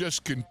that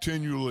just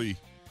continually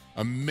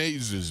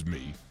amazes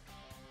me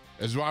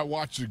is when I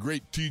watch the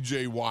great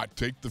T.J. Watt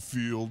take the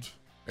field,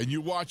 and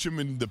you watch him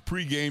in the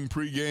pregame,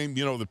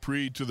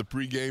 the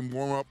pregame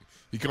warm-up.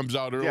 He comes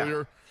out earlier.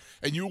 Yeah.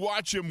 And you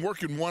watch him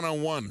working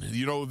one-on-one,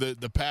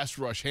 the pass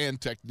rush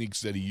hand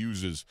techniques that he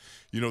uses,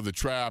 the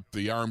trap,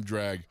 the arm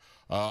drag,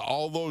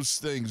 all those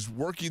things,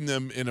 working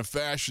them in a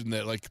fashion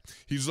that, like,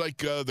 he's like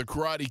the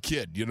Karate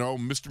Kid,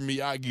 Mr.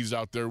 Miyagi's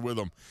out there with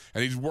him,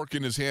 and he's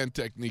working his hand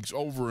techniques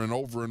over and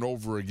over and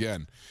over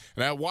again.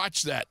 And I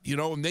watch that,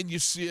 and then you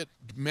see it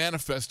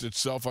manifest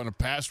itself on a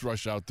pass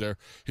rush out there.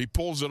 He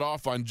pulls it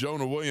off on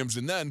Jonah Williams,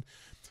 and then,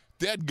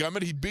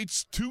 dadgummit, he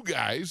beats two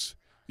guys,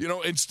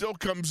 and still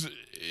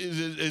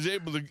is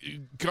able to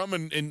come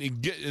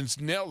and get and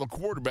nail the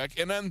quarterback.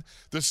 And then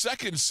the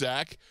second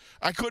sack,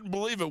 I couldn't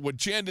believe it when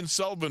Chandon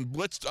Sullivan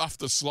blitzed off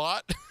the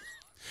slot,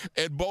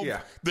 and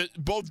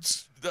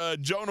both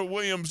Jonah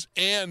Williams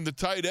and the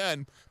tight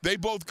end, they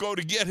both go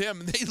to get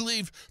him, and they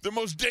leave the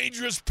most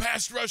dangerous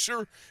pass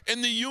rusher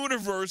in the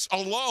universe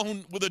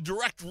alone with a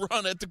direct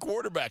run at the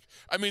quarterback.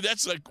 I mean,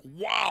 that's like,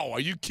 wow,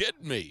 are you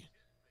kidding me?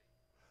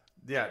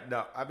 Yeah,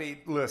 no, I mean,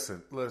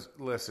 listen.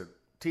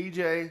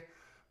 TJ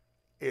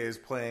is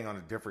playing on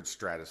a different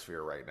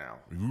stratosphere right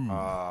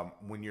now.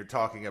 When you're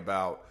talking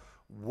about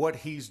what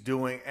he's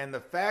doing and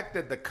the fact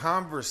that the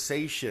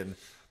conversation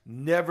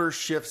never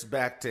shifts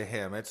back to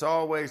him. It's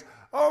always,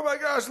 oh my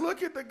gosh,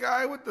 look at the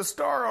guy with the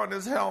star on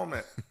his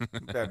helmet.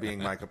 That being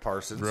Micah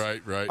Parsons.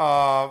 Right.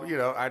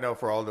 I know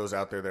for all those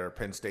out there that are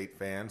Penn State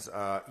fans,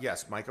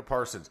 yes, Micah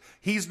Parsons.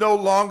 He's no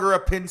longer a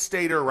Penn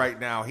Stater right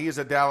now. He is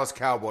a Dallas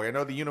Cowboy. I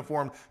know the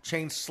uniform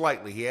changed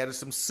slightly. He added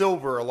some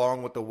silver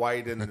along with the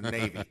white and the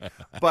navy.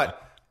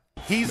 But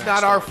he's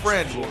not our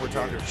friend when we're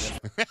talking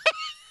about.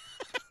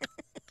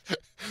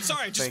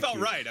 sorry, it just felt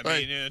right. I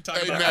mean,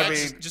 talking about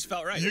Max, just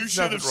felt right. You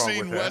should have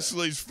seen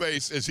Wesley's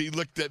face as he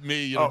looked at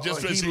me.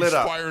 Just as he he's lit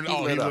up. firing.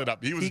 He lit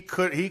up. He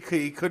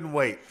couldn't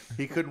wait.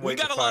 He couldn't wait.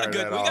 We got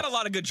a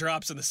lot of good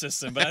drops in the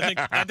system, but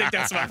I think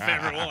that's my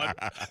favorite one.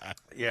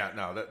 Yeah,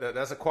 no,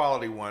 that's a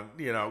quality one.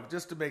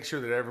 Just to make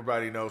sure that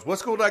everybody knows. What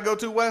school did I go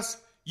to,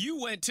 Wes?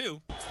 You went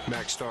to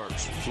Max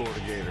Starks,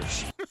 Florida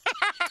Gators.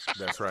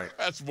 That's right.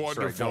 That's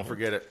wonderful. That's right.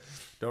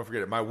 Don't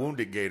forget it. My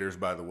wounded Gators,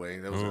 by the way.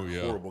 That was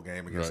a horrible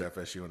game against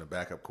FSU and a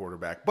backup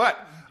quarterback.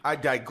 But I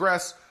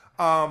digress.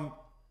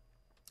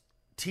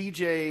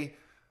 TJ,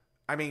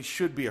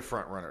 should be a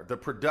front runner. The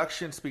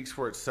production speaks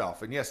for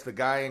itself. And yes, the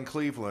guy in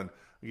Cleveland,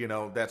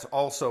 that's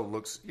also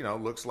looks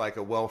like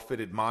a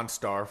well-fitted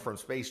Monstar from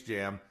Space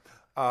Jam.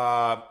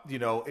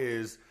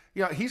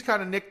 He's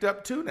kind of nicked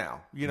up too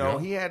now.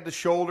 He had the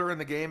shoulder in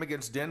the game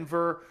against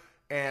Denver.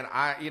 And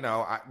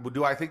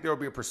do I think there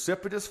will be a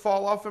precipitous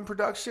fall off in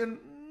production?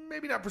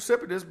 Maybe not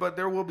precipitous, but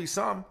there will be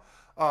some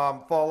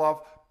fall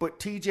off. But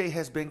TJ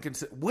has been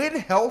when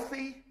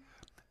healthy.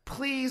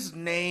 Please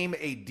name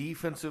a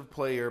defensive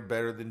player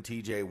better than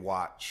TJ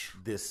Watt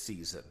this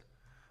season,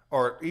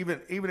 or even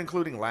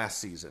including last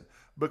season.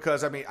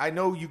 Because I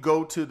know you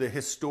go to the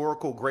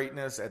historical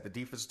greatness at the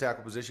defensive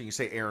tackle position. You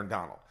say Aaron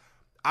Donald.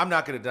 I'm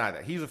not going to deny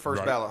that he's a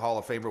first ballot Hall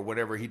of Famer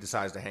whenever he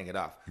decides to hang it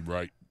up.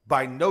 Right.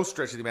 By no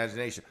stretch of the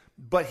imagination.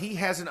 But he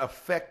hasn't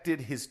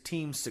affected his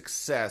team's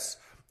success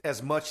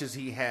as much as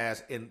he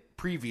has in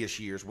previous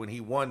years when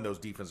he won those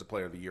Defensive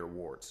Player of the Year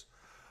awards.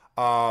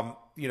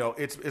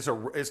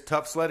 It's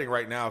tough sledding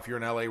right now if you're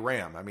an LA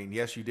Ram.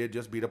 Yes, you did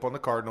just beat up on the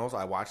Cardinals.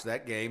 I watched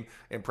that game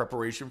in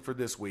preparation for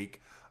this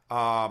week.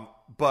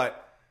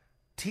 But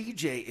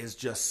TJ is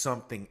just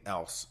something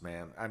else,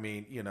 man.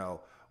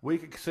 We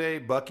could say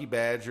Bucky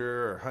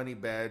Badger or Honey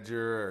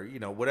Badger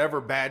or, whatever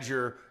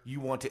Badger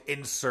you want to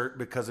insert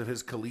because of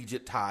his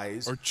collegiate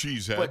ties. Or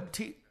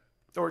Cheesehead.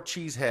 Or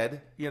Cheesehead,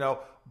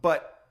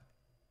 But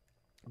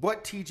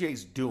what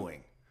TJ's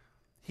doing,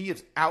 he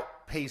is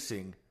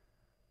outpacing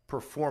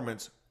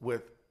performance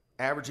with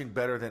averaging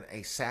better than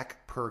a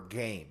sack per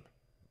game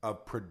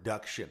of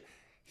production.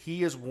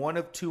 He is one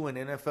of two in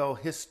NFL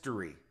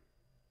history.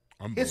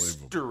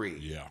 Unbelievable.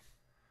 Yeah.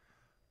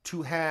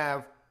 To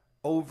have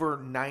over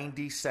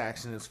 90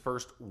 sacks in his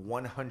first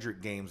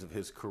 100 games of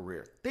his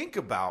career. Think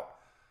about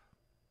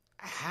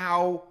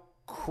how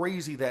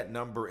crazy that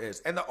number is.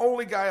 And the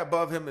only guy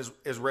above him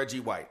is Reggie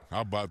White.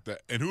 How about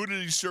that? And who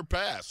did he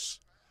surpass?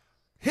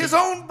 His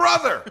own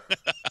brother.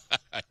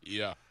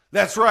 Yeah.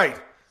 That's right.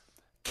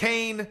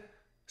 Cain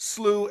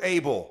slew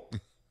Abel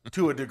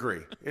to a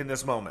degree in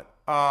this moment.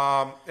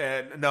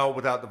 And no,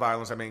 without the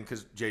violence.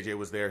 Because JJ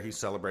was there, he's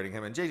celebrating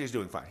him, and JJ's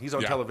doing fine. He's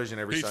on television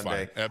every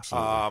Sunday. Fine.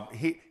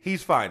 Absolutely.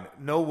 He's fine.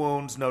 No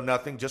wounds, no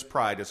nothing. Just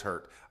pride is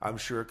hurt. I'm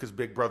sure because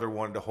Big Brother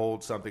wanted to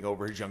hold something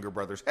over his younger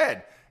brother's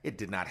head. It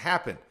did not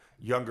happen.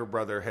 Younger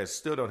brother has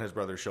stood on his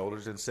brother's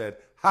shoulders and said,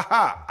 "Ha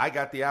ha! I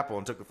got the apple,"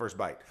 and took the first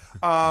bite.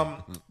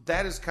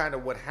 That is kind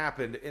of what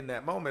happened in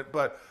that moment.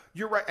 But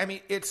you're right.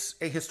 It's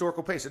a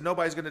historical pace, and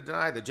nobody's going to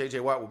deny that J.J.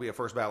 Watt will be a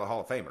first ballot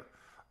Hall of Famer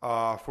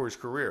for his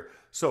career.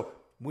 So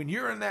when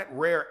you're in that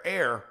rare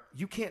air,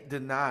 you can't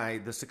deny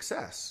the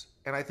success.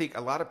 And I think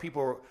a lot of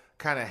people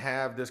kind of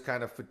have this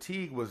kind of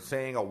fatigue with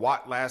saying a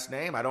Watt last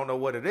name. I don't know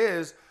what it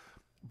is,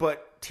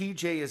 but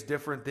TJ is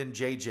different than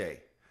JJ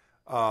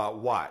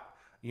Watt,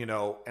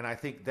 and I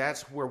think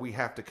that's where we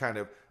have to kind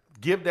of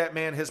give that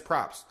man his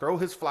props, throw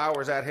his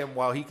flowers at him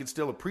while he can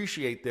still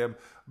appreciate them,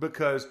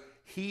 because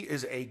he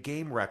is a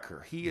game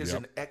wrecker. He is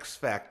an X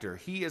factor.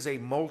 He is a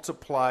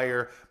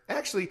multiplier.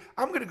 Actually,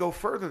 I'm going to go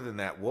further than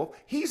that, Wolf.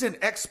 He's an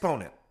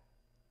exponent.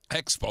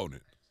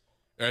 Exponent.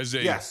 As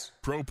a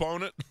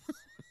proponent?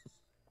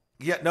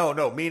 Yeah,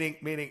 no, meaning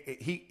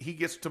he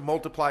gets to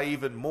multiply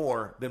even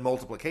more than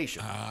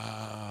multiplication.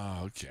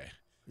 Ah, okay.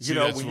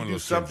 When you do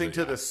something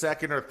to the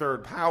second or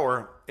third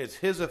power, it's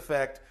his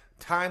effect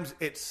times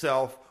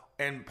itself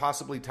and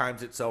possibly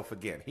times itself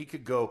again. He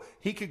could go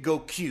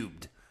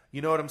cubed.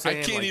 You know what I'm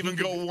saying? I can't even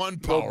go one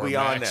power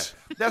beyond Max.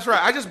 that. That's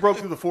right. I just broke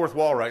through the fourth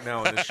wall right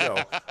now in this show.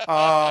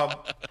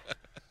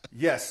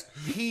 Yes,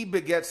 he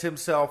begets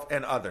himself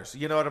and others.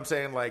 You know what I'm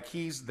saying?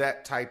 He's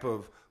that type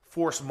of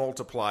force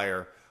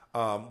multiplier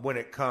when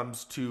it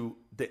comes to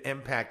the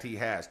impact he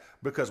has.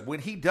 Because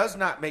when he does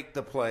not make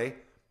the play,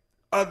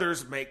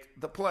 others make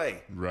the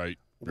play. Right.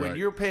 When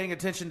you're paying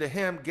attention to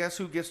him, guess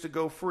who gets to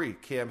go free?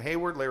 Cam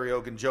Hayward, Larry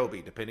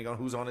Ogunjobi, depending on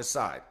who's on his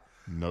side.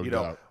 No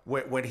doubt.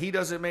 When he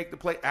doesn't make the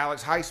play,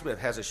 Alex Highsmith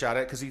has a shot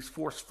at it because he's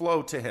forced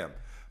flow to him.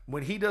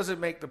 When he doesn't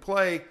make the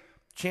play,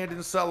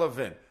 Chandon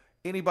Sullivan,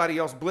 anybody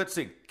else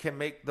blitzing can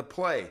make the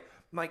play.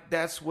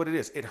 That's what it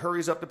is. It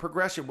hurries up the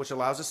progression, which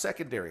allows a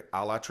secondary,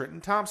 a la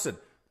Trenton Thompson,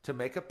 to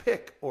make a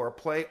pick or a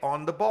play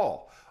on the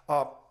ball.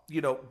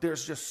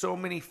 There's just so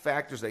many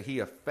factors that he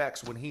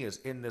affects when he is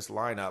in this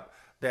lineup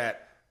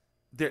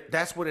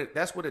that's what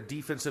a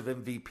defensive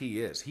MVP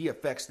is. He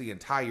affects the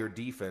entire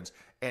defense,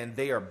 and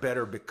they are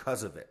better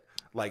because of it.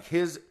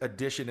 His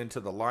addition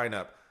into the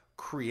lineup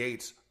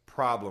creates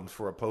problems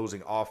for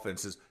opposing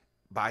offenses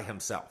by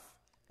himself.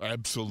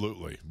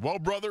 Absolutely. Well,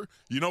 brother,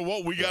 you know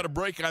what? We got a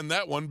break on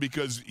that one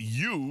because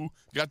you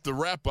got the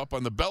wrap-up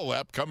on the Bell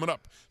app coming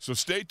up. So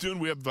stay tuned.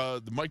 We have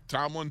the Mike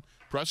Tomlin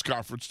press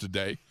conference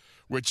today,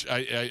 which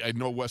I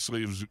know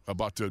Wesley was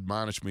about to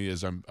admonish me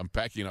as I'm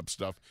packing up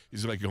stuff.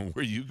 He's like, where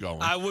are you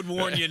going? I would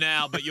warn you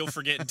now, but you'll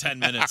forget in 10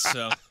 minutes.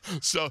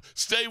 So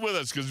stay with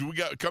us because we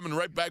got coming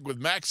right back with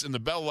Max and the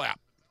Bell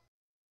app.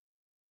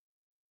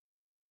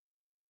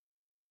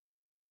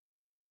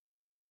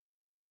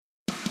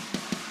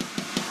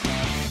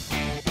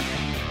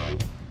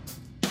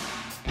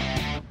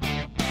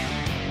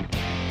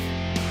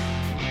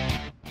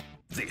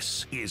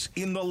 This is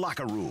In the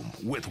Locker Room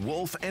with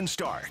Wolf and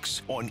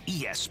Starks on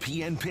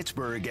ESPN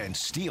Pittsburgh and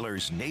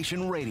Steelers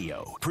Nation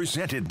Radio.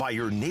 Presented by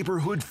your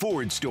neighborhood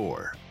Ford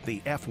store.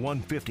 The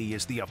F-150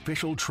 is the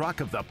official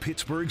truck of the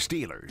Pittsburgh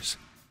Steelers.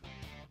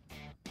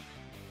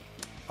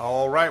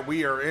 All right,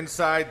 we are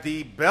inside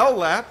the Bell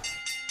Lap.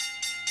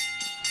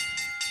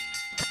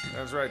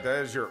 That's right.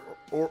 That is your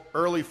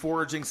early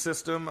foraging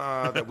system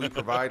that we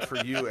provide for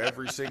you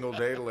every single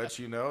day to let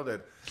you know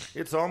that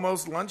it's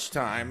almost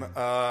lunchtime.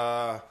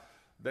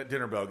 That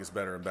dinner bell gets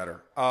better and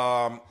better.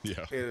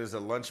 It is a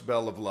lunch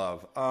bell of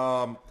love.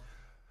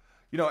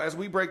 As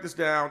we break this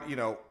down,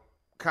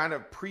 kind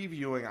of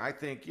previewing, I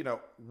think,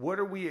 what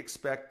are we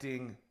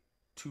expecting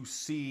to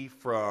see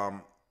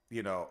from,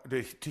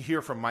 to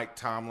hear from Mike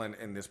Tomlin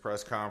in this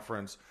press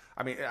conference?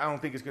 I mean, I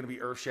don't think it's going to be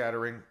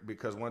earth-shattering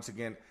because, once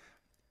again,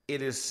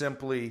 it is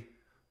simply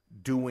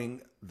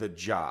doing the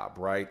job,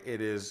 right?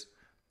 It is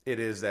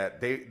that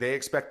they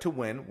expect to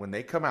win when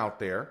they come out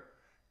there.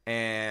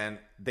 And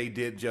they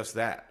did just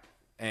that.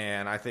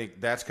 And I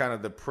think that's kind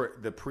of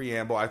the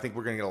preamble. I think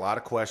we're going to get a lot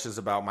of questions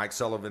about Mike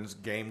Sullivan's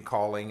game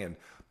calling and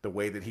the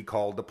way that he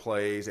called the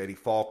plays, Eddie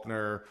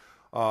Faulkner.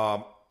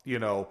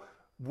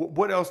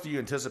 What else do you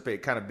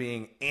anticipate kind of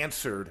being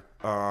answered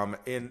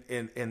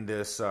in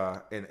this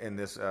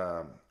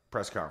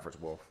press conference,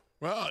 Wolf?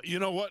 Well, you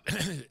know what?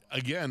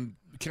 Again,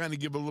 kind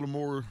of give a little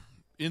more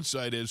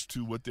insight as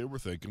to what they were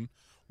thinking.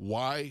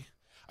 Why?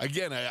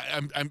 Again,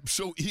 I'm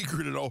so eager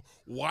to know,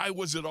 why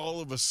was it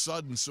all of a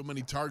sudden so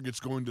many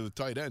targets going to the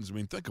tight ends? I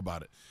mean, think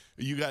about it.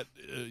 You got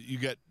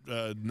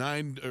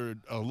 9 or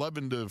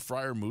 11 to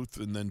Freiermuth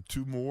and then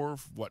 2 more.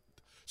 What?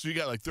 So you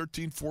got like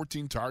 13,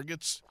 14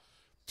 targets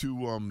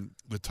to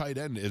the tight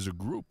end as a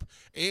group.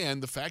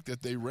 And the fact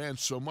that they ran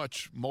so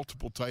much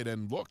multiple tight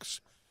end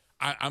looks.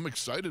 I'm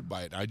excited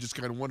by it. I just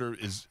kind of wonder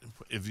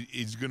if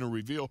he's going to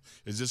reveal,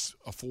 is this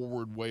a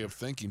forward way of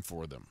thinking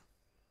for them?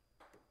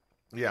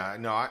 Yeah,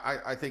 no,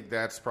 I think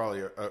that's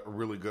probably a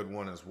really good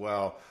one as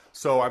well.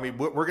 So, I mean,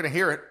 we're going to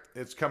hear it.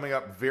 It's coming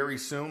up very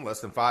soon, less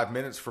than 5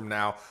 minutes from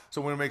now.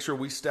 So we want to make sure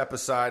we step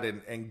aside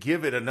and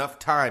give it enough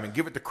time and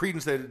give it the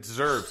credence that it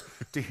deserves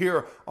to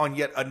hear on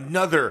yet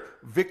another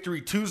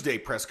Victory Tuesday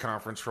press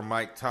conference from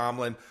Mike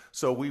Tomlin.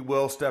 So we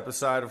will step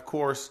aside, of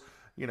course.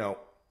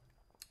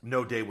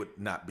 No day would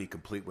not be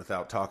complete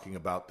without talking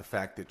about the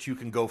fact that you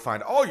can go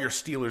find all your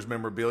Steelers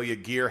memorabilia,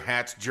 gear,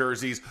 hats,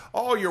 jerseys,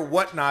 all your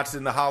whatnots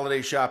in the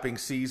holiday shopping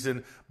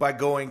season by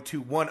going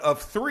to one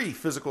of 3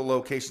 physical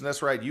locations.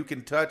 That's right. You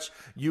can touch,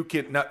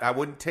 I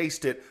wouldn't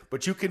taste it,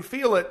 but you can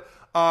feel it.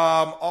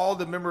 All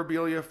the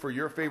memorabilia for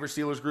your favorite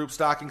Steelers group,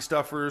 stocking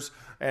stuffers,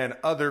 and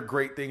other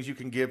great things you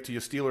can give to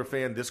your Steeler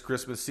fan this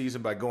Christmas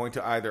season by going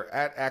to either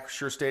at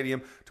Acrisure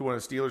Stadium to one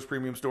of the Steelers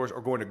premium stores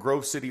or going to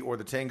Grove City or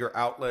the Tanger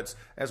outlets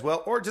as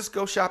well, or just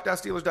go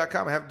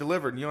shop.steelers.com and have it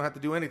delivered, and you don't have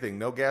to do anything.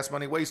 No gas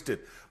money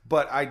wasted.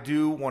 But I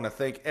do want to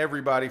thank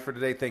everybody for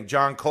today. Thank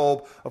John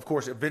Kolb, of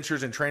course,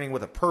 Adventures in Training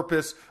with a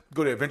Purpose.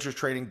 Go to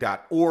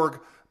adventurestraining.org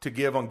to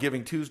give on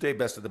Giving Tuesday,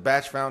 Best of the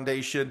Batch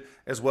Foundation,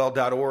 as well,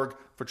 .org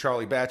for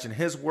Charlie Batch and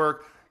his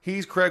work.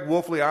 He's Craig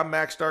Wolfley. I'm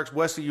Max Starks.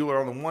 Wesley Euler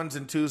on the ones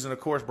and twos. And, of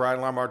course, Brian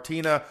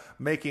LaMartina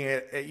making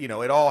it,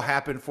 it all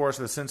happen for us,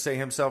 the sensei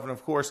himself. And,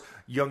 of course,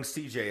 young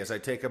CJ, as I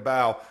take a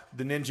bow,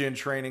 the ninja in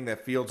training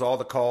that fields all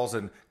the calls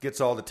and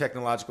gets all the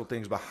technological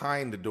things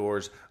behind the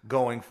doors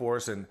going for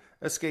us and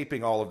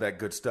escaping all of that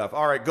good stuff.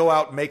 All right, go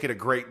out and make it a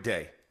great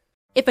day.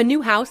 If a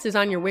new house is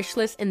on your wish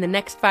list in the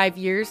next 5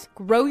 years,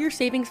 grow your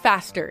savings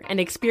faster and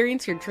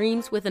experience your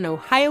dreams with an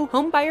Ohio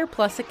Homebuyer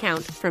Plus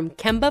account from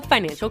Kemba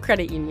Financial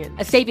Credit Union.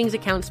 A savings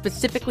account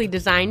specifically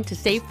designed to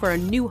save for a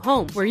new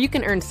home where you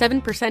can earn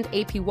 7%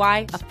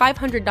 APY,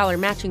 a $500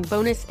 matching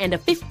bonus, and a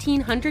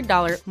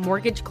 $1,500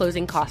 mortgage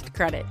closing cost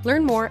credit.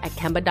 Learn more at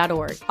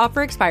Kemba.org.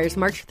 Offer expires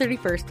March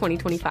 31st,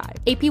 2025.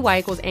 APY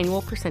equals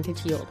annual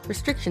percentage yield.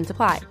 Restrictions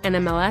apply.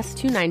 NMLS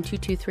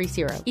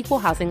 292230. Equal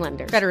housing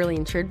lender. Federally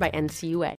insured by NCUA.